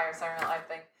My Fire Silent Life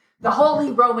thing. The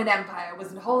Holy Roman Empire.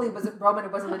 Wasn't Roman,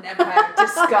 it wasn't an empire.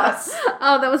 Discuss.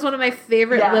 Oh, that was one of my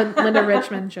favorite Linda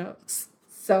Richmond jokes.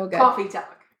 So good. Coffee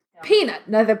talk. Yeah. Peanut,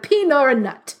 neither pea nor a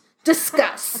nut.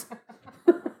 Discuss.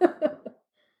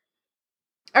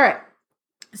 All right.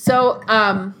 So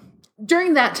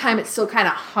during that time, it still kind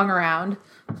of hung around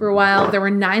for a while. There were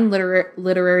 9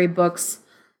 literary books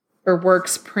or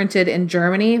works printed in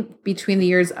Germany between the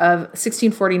years of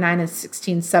 1649 and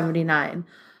 1679.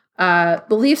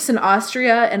 Beliefs in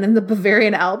Austria and in the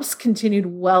Bavarian Alps continued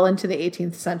well into the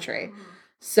 18th century.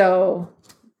 So,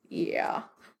 yeah.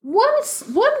 One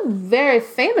very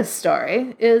famous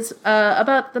story is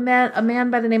about a man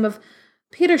by the name of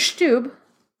Peter Stubbe,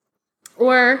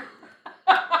 or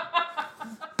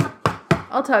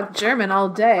I'll talk German all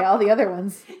day. All the other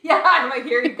ones. Yeah, I'm like,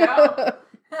 here you go.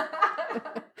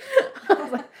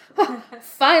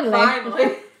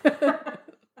 Finally.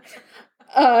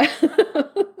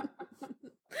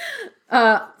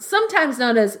 Sometimes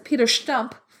known as Peter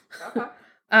Stump,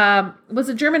 was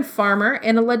a German farmer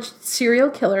and alleged serial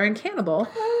killer and cannibal,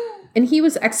 and he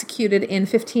was executed in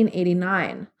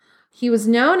 1589. He was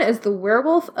known as the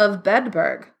Werewolf of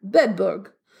Bedburg.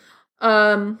 The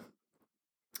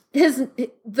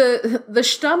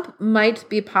Stump might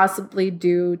be possibly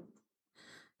due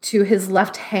to his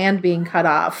left hand being cut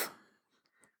off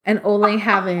and only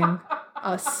having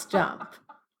a stump.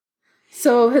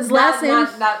 So his last name...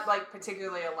 Not like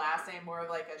particularly a last name, more of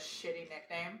like a shitty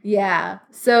nickname. Yeah.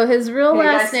 So his real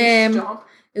last name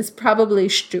is probably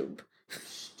Stubbe.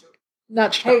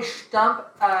 Not Stump. Hey, Stump.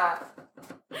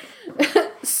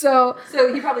 So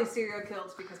he probably serial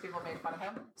kills because people make fun of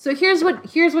him. So here's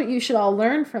what you should all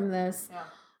learn from this. Yeah.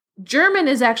 German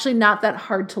is actually not that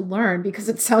hard to learn because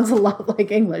it sounds a lot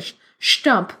like English.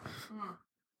 Stump.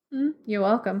 You're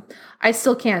welcome. I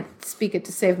still can't speak it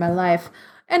to save my life.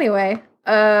 Anyway,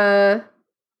 another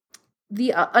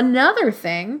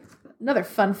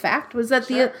fun fact was that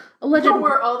the alleged...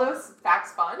 Were all those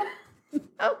facts fun?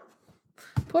 Oh,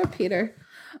 poor Peter.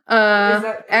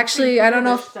 Actually, I don't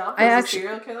know if a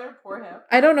serial killer. Poor him.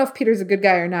 I don't know if Peter's a good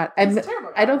guy or not. He's a terrible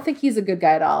guy. I don't think he's a good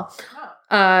guy at all.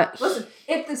 No. Listen,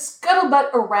 if the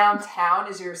scuttlebutt around town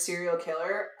is your serial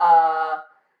killer,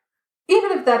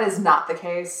 even if that is not the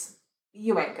case,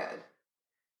 you ain't good.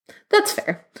 That's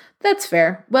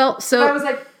fair. Well, so... But I was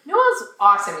like, Noelle's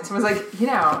awesome. And someone's like,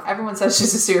 everyone says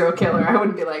she's a serial killer. I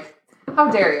wouldn't be like,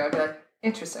 how dare you? I'd be like,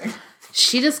 interesting.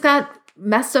 She just got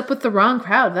messed up with the wrong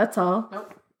crowd, that's all.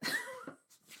 Nope.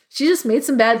 She just made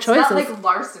some bad choices. It's not like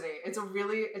larceny. It's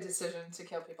really a decision to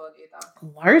kill people and eat them.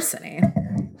 Larceny?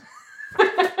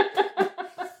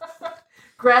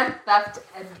 Grand theft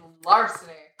and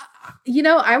larceny.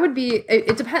 I would be...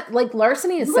 It depends. Like,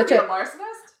 larceny is such a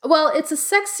larcenist? Well, it's a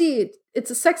sexy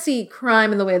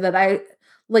crime in the way that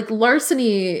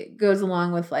larceny goes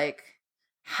along with, like,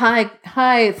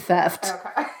 high theft.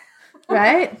 Okay.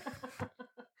 Right?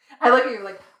 I look at you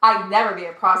like, I'd never be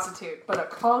a prostitute, but a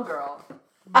call girl.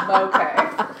 Okay.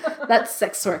 That's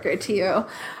sex worker to you.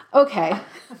 Okay.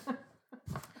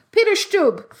 Peter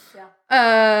Stubbe.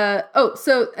 Yeah.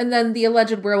 And then the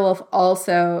alleged werewolf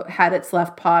also had its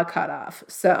left paw cut off.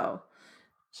 So.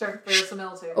 Sure,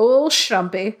 verisimilitude. Old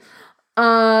Stumpy.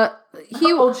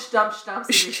 Old Stumps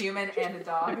is a human and a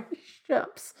dog.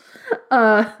 Stumps.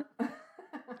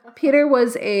 Peter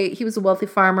was a wealthy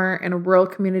farmer in a rural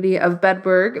community of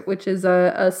Bedburg, which is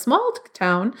a small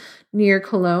town near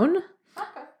Cologne.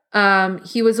 Okay.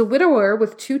 He was a widower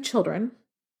with 2 children.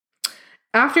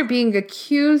 After being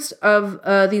accused of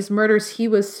these murders, he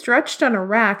was stretched on a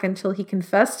rack until he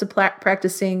confessed to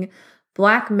practicing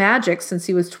black magic since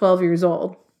he was 12 years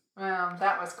old. Well,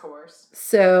 that was coerced.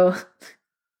 So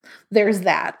there's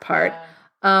that part.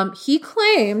 Yeah. He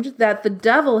claimed that the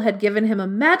devil had given him a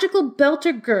magical belt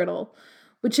or girdle,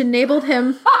 which enabled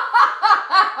him...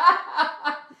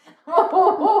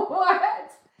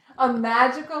 What? A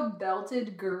magical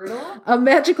belted girdle? A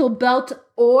magical belt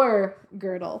or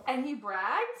girdle. And he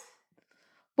bragged?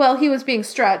 Well, he was being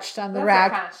stretched on the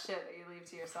rack. That's the kind of shit that you leave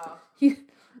to yourself. He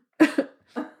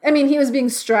was being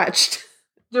stretched.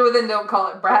 Then don't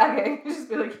call it bragging. Just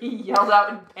be like, he yelled out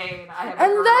in pain. Then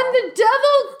the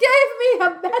devil gave me a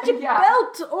magic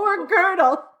belt or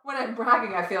girdle. When I'm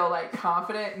bragging, I feel like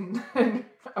confident and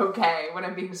okay. When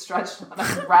I'm being stretched on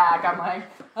a rack, I'm like,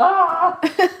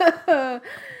 ah.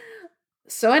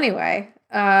 So anyway,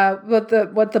 what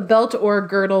the belt or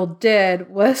girdle did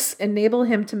was enable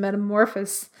him to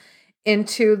metamorphose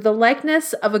into the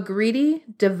likeness of a greedy,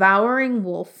 devouring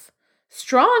wolf,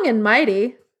 strong and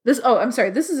mighty. This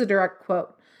is a direct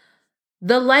quote.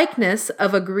 The likeness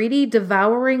of a greedy,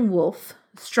 devouring wolf,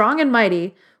 strong and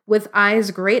mighty, with eyes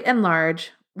great and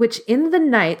large, which in the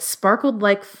night sparkled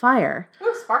like fire.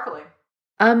 Ooh, sparkling.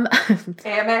 AMA.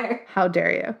 How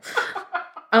dare you?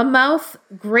 A mouth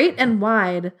great and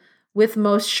wide, with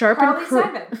most sharp Carly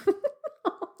Simon.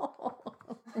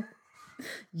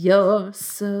 You're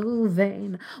so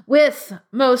vain. With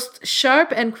most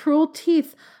sharp and cruel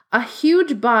teeth, a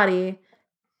huge body,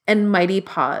 and mighty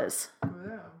paws.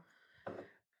 Wow.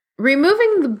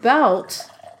 Removing the belt,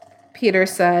 Peter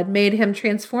said, made him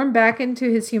transform back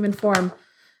into his human form.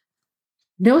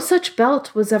 No such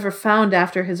belt was ever found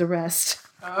after his arrest.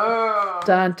 Oh.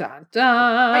 Dun, dun,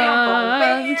 dun.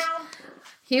 Bam, bam.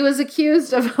 He was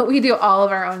accused of... We do all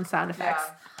of our own sound effects.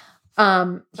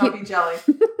 Yeah. Don't be jelly.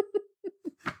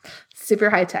 Super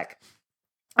high tech.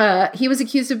 He was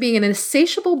accused of being an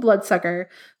insatiable bloodsucker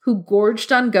who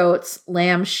gorged on goats,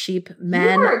 lambs, sheep,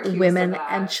 men, women,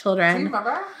 and children. Do you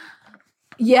remember?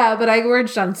 Yeah, but I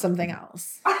gorged on something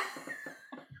else. I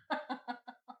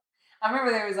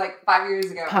remember there was 5 years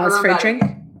ago. Pause for a drink.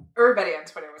 Everybody on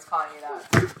Twitter was calling you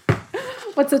that.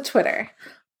 What's a Twitter?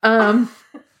 All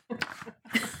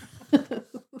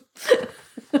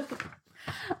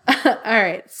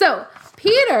right. So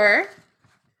Peter,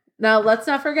 now let's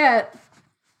not forget,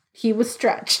 he was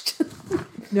stretched.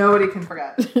 Nobody can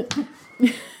forget.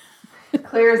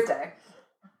 Clear as day.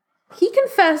 He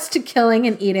confessed to killing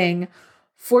and eating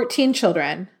 14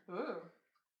 children, Ooh.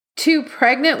 2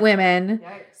 pregnant women,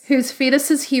 Yikes. Whose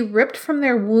fetuses he ripped from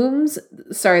their wombs.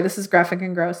 Sorry, this is graphic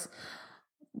and gross.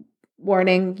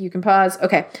 Warning, you can pause.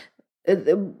 Okay.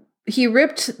 He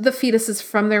ripped the fetuses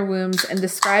from their wombs and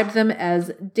described them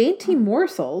as dainty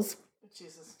morsels.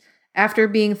 Jesus. After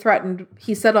being threatened,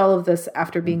 he said all of this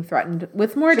after being threatened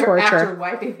with more torture. After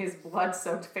wiping his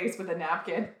blood-soaked face with a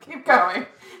napkin. Keep going.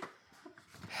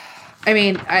 I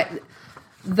mean,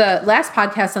 the last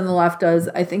podcast on the left does.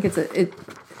 I think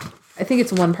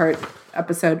it's one part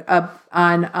episode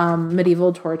on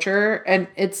medieval torture, and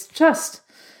it's just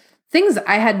things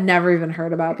I had never even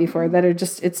heard about before that are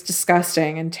just, it's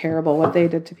disgusting and terrible what they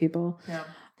did to people. Yeah.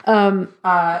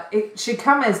 It should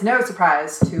come as no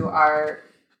surprise to our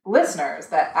listeners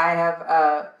that I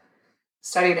have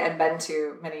studied and been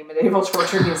to many medieval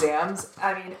torture museums.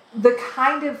 I mean, the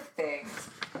kind of things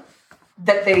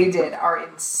that they did are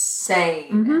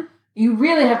insane. Mm-hmm. You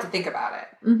really have to think about it.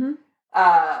 Mm-hmm.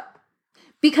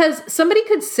 Because somebody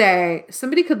could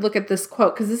look at this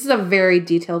quote, because this is a very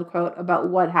detailed quote about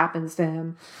what happens to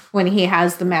him when he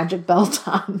has the magic belt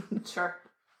on. Sure.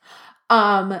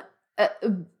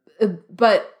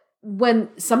 But when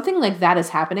something like that is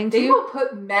happening to you, they will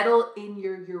put metal in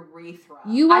your urethra.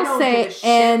 You will say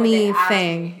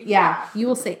anything. Yeah, you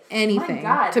will say anything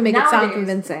to make it sound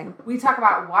convincing. We talk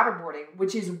about waterboarding,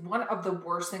 which is one of the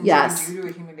worst things you can do to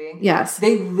a human being. Yes.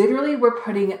 They literally were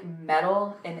putting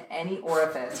metal in any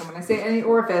orifice. And when I say any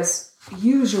orifice,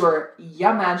 use your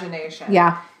imagination.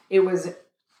 Yeah. It was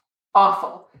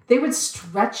awful. They would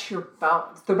stretch your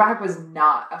bones. The rack was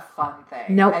not a fun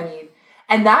thing. Nope. I mean,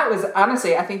 and that was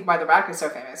honestly, I think why the rack is so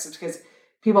famous is because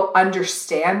people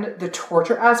understand the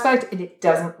torture aspect and it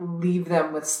doesn't leave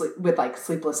them with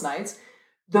sleepless nights.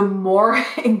 The more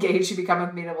engaged you become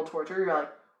with medieval torture, you're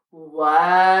like,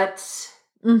 what?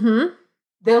 Mm-hmm.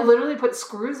 They'll literally put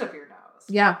screws up your nose.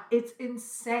 Yeah. It's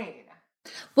insane.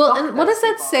 Well, and what does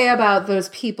that say about those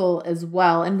people as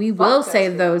well? And we will say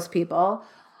those people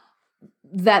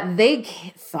that they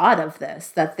thought of this,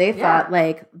 that they thought,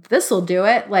 like, this will do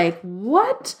it. Like,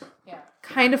 what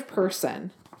kind of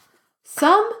person?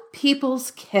 Some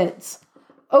people's kids.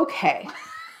 Okay.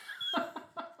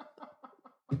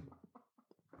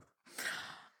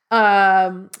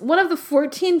 One of the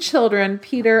 14 children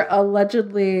Peter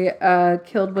allegedly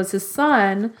killed was his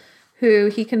son, who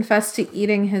he confessed to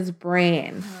eating his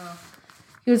brain. Oh.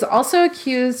 He was also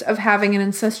accused of having an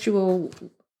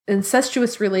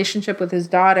incestuous relationship with his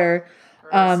daughter,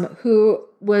 who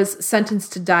was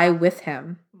sentenced to die with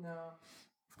him. No.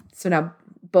 So now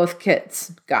both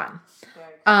kids gone.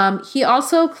 He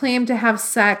also claimed to have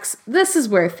sex. This is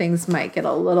where things might get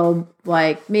a little,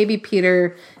 like, maybe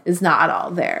Peter is not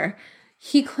all there.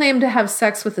 He claimed to have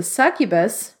sex with a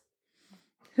succubus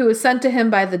who was sent to him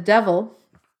by the devil.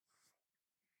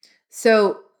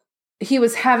 So he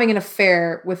was having an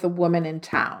affair with a woman in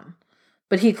town,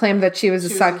 but he claimed that she was a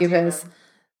succubus.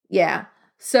 Yeah.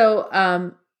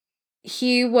 So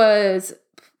he was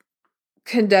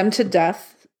condemned to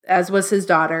death, as was his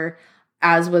daughter,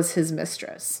 as was his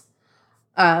mistress.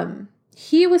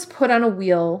 He was put on a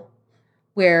wheel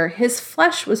where his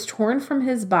flesh was torn from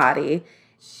his body.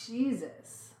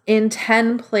 Jesus. In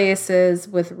 10 places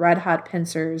with red-hot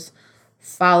pincers,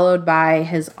 followed by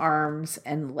his arms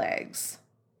and legs.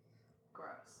 Gross.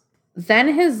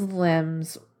 Then his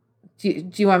limbs...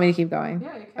 Do you want me to keep going?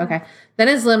 Yeah, you can. Okay. Then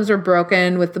his limbs were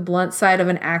broken with the blunt side of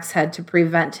an axe head to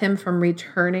prevent him from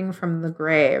returning from the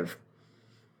grave.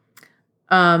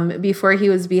 Before he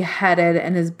was beheaded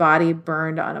and his body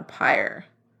burned on a pyre.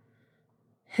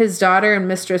 His daughter and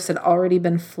mistress had already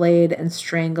been flayed and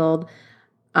strangled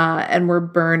and were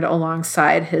burned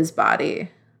alongside his body.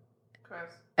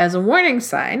 Gross. As a warning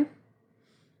sign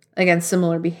against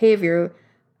similar behavior,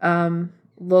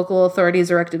 local authorities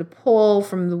erected a pole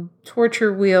from the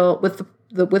torture wheel with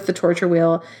the torture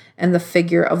wheel and the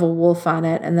figure of a wolf on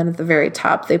it, and then at the very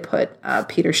top they put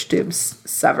Peter Stubbe's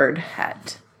severed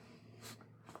head.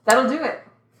 That'll do it.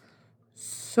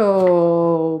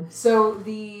 So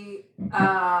the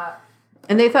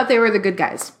and they thought they were the good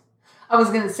guys. I was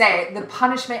going to say the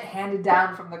punishment handed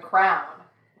down from the crown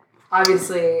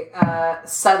obviously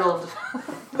settled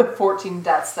the 14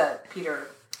 deaths that Peter.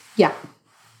 Yeah.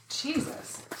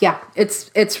 Jesus. Yeah,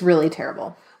 it's really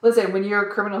terrible. Listen, when your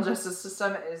criminal justice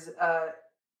system is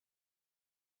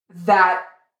that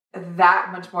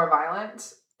much more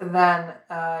violent than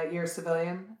your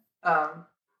civilian.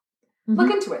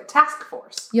 Look into it. Task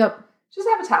force. Yep. Just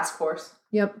have a task force.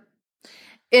 Yep.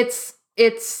 It's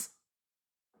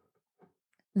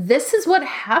this is what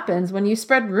happens when you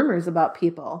spread rumors about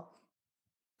people.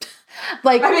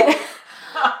 Like, I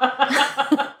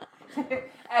mean,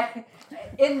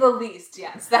 in the least,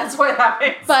 yes, that's what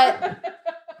happens. But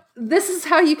this is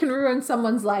how you can ruin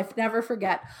someone's life. Never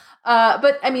forget.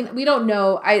 But I mean, we don't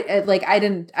know. I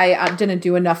didn't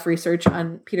do enough research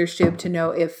on Peter Stubbe to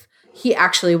know if he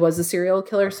actually was a serial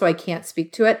killer, so I can't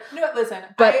speak to it. No, listen,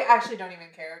 but I actually don't even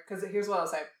care, because here's what I'll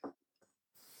say.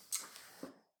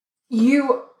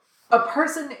 A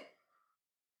person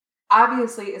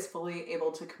obviously is fully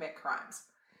able to commit crimes.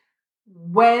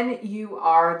 When you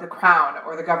are the crown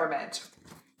or the government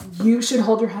you should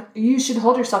hold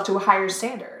yourself to a higher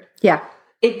standard. Yeah.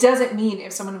 It doesn't mean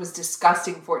if someone was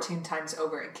disgusting 14 times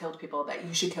over and killed people that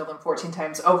you should kill them 14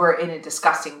 times over in a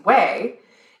disgusting way.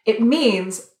 It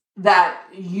means that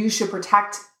you should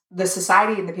protect the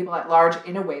society and the people at large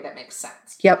in a way that makes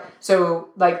sense. Yep. So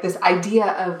like this idea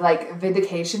of like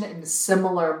vindication in a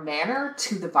similar manner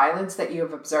to the violence that you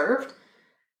have observed,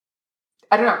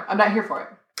 I don't know. I'm not here for it.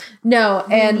 No,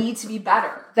 and you need to be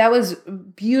better. That was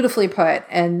beautifully put,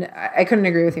 and I couldn't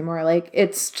agree with you more. Like,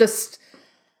 it's just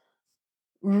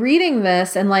reading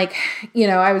this, and like, you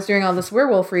know, I was doing all this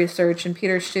werewolf research and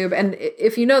Peter Stubbe, and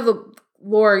if you know the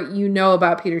lore, you know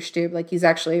about Peter Stubbe. Like, he's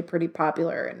actually pretty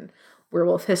popular in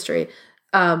werewolf history,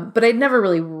 but I'd never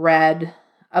really read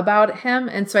about him,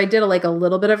 and so I did a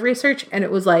little bit of research, and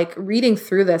it was like reading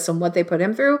through this and what they put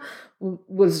him through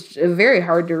was very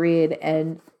hard to read.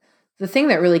 And the thing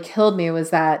that really killed me was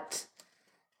that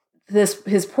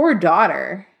his poor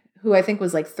daughter, who I think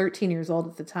was like 13 years old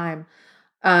at the time,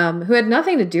 who had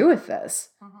nothing to do with this,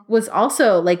 was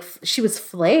also like, she was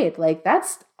flayed. Like,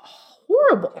 that's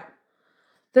horrible. Yeah.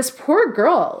 This poor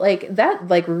girl, like, that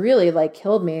like really like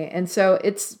killed me. And so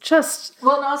it's just and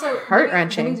also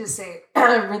heart-wrenching. Let me just say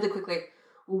really quickly,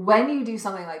 when you do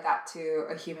something like that to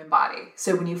a human body,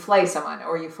 so when you flay someone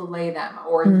or you fillet them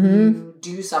or you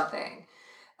do something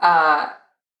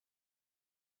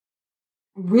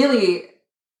really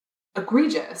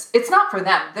egregious, it's not for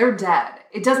them. They're dead.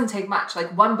 It doesn't take much.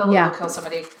 Like, one bullet will kill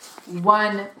somebody.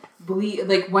 One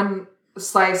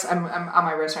slice, I'm on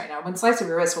my wrist right now. One slice of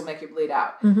your wrist will make you bleed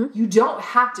out. You don't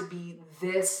have to be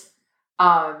this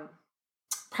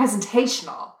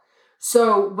presentational.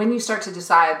 So when you start to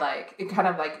decide, like, it kind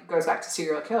of like goes back to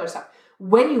serial killer stuff.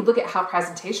 When you look at how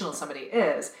presentational somebody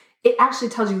is, it actually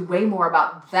tells you way more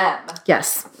about them.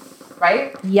 Yes.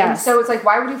 Right? Yes. And so it's like,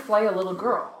 why would you flay a little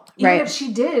girl? Even right. if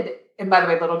she did, and by the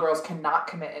way, little girls cannot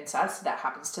commit incest. That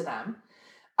happens to them.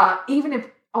 Even if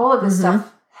all of this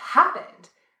stuff happened,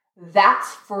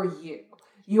 that's for you.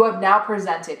 You have now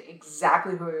presented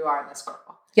exactly who you are in this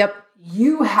girl. Yep.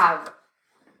 You have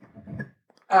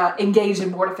engaged in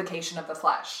mortification of the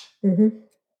flesh.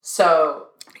 So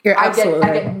I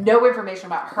get no information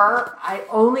about her. I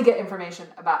only get information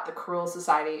about the cruel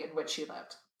society in which she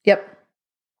lived. Yep.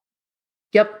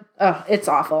 Oh, it's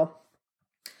awful.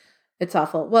 It's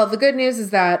awful. Well, the good news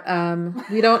is that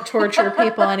we don't torture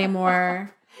people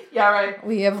anymore. Yeah, right.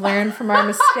 We have learned from our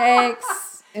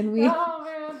mistakes, and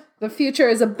the future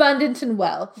is abundant and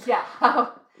well. Yeah.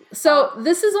 So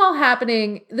this is all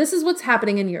happening. This is what's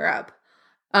happening in Europe,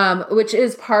 which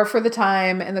is par for the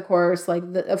time and the course.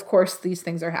 Of course, these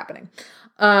things are happening.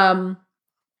 In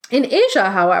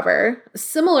Asia, however,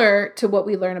 similar to what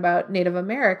we learn about Native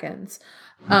Americans,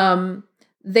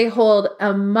 they hold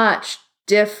a much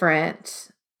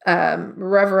different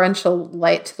reverential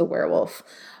light to the werewolf.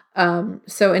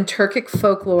 So in Turkic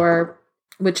folklore,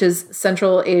 which is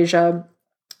Central Asia,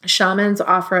 shamans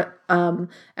offer,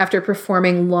 after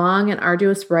performing long and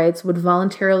arduous rites, would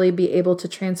voluntarily be able to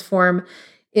transform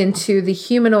into the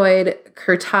humanoid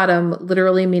Kurtatum,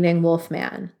 literally meaning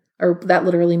wolfman, or that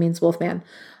literally means wolfman.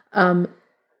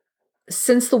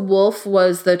 Since the wolf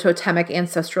was the totemic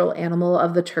ancestral animal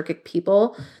of the Turkic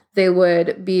people, they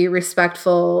would be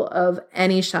respectful of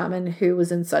any shaman who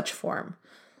was in such form,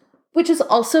 which is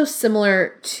also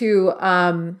similar to,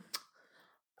 why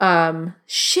am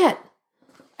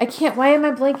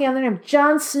I blanking on their name?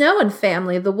 Jon Snow and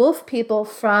family, the wolf people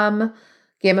from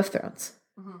Game of Thrones.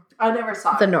 I never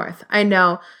saw the North. I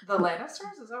know. The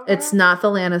Lannisters? Is that what it's not the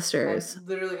Lannisters. I'm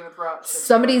literally going to throw out shit.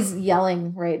 Somebody's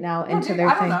yelling right now into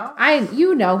their thing.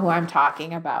 You know who I'm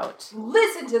talking about.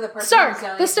 Listen to the person who's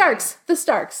yelling. The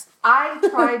Starks. I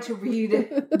tried to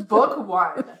read book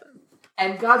 1,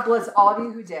 and God bless all of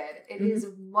you who did. It is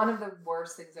one of the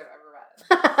worst things I've ever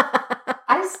read.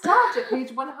 I stopped at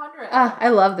page 100. I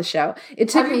love the show.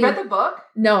 Have you read the book?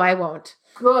 No, I won't.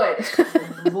 Good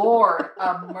Lord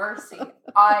of mercy.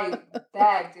 I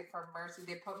begged for mercy.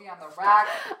 They put me on the rack.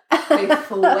 They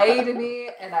filleted me,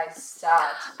 and I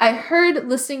stopped. I heard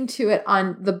listening to it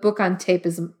on the book on tape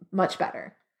is much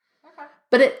better.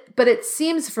 Okay. But it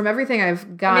seems from everything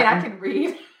I've gotten. I can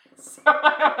read. So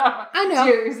I know.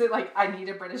 Is it like I need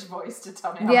a British voice to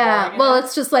tell me how boring well,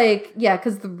 it's just like,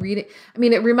 because the reading,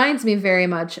 it reminds me very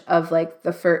much of like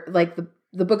the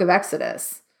book of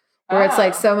Exodus. Where it's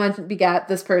like someone begat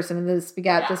this person and this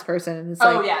begat this person, and it's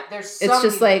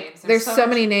like there's so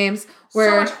many names where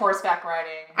so much horseback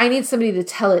riding. I need somebody to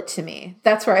tell it to me.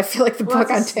 That's where I feel like the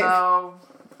book on tape.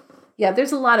 Yeah,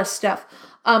 there's a lot of stuff.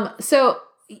 So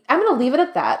I'm going to leave it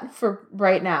at that for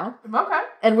right now. Okay.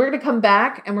 And we're going to come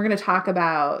back and we're going to talk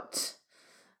about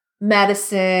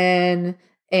medicine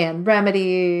and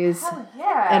remedies. Hell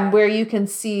yeah. And where you can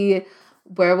see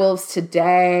werewolves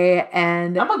today.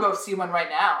 And I'm going to go see one right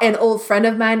now. An old friend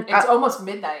of mine. It's almost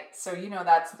midnight, so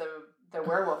that's the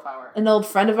werewolf hour. An old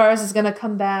friend of ours is going to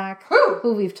come back.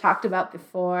 Who we've talked about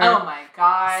before. Oh my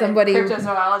God. Somebody.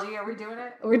 Cryptozoology, are we doing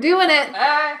it? We're doing it.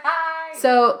 Hi.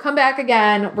 So come back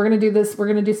again. We're going to do this. We're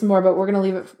going to do some more, but we're going to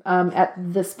leave it at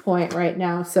this point right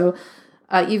now. So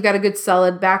you've got a good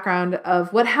solid background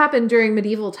of what happened during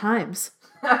medieval times.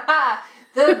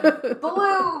 The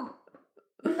blue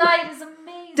night is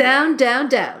amazing. Down, down,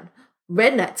 down.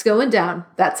 Red night's going down.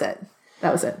 That's it.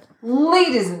 That was it.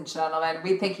 Ladies and gentlemen,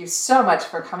 we thank you so much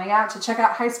for coming out to check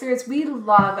out High Spirits. We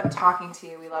love talking to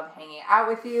you. We love hanging out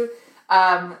with you.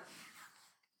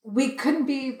 We couldn't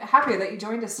be happier that you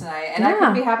joined us tonight. And I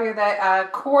couldn't be happier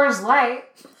that Coors Light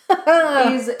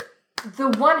is the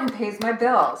one who pays my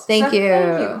bills. Thank you.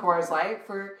 Thank you, Coors Light,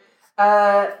 for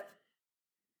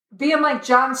being like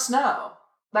Jon Snow.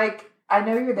 Like, I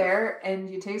know you're there and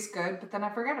you taste good, but then I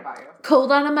forget about you.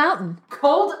 Cold on a mountain.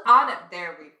 Cold on it.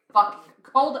 There we fucking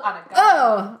cold on a gun.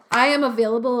 Oh, I am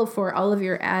available for all of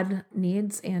your ad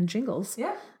needs and jingles.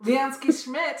 Yeah. Liansky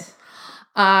Schmidt.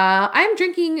 I'm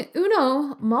drinking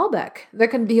Uno Malbec. There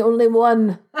can be only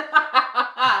one.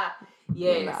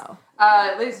 Yes. No.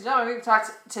 Ladies and gentlemen, we've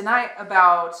talked tonight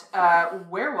about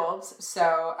werewolves.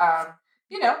 So,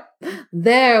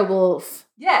 Werewolf.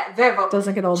 Yeah, werewolf.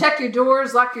 Doesn't get old. Check your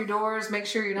doors, lock your doors, make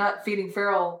sure you're not feeding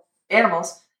feral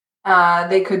animals.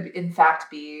 They could, in fact,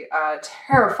 be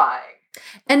terrifying.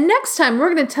 And next time,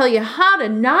 we're going to tell you how to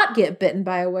not get bitten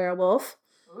by a werewolf.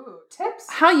 Ooh, tips.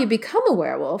 How you become a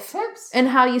werewolf. Tips. And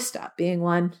how you stop being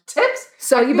one. Tips.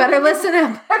 So you better listen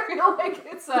up. I feel like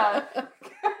it's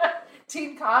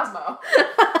Teen Cosmo.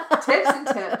 Tips and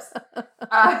tips.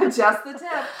 Just the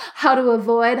tip. How to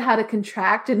avoid, how to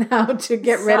contract, and how to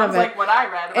get rid of it. Sounds like what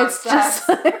I read about sex.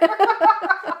 Well,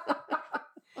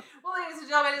 ladies and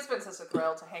gentlemen, it's been such a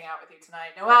thrill to hang out with you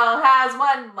tonight. Noelle has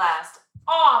one last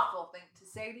awful thing to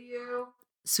say to you.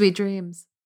 Sweet dreams.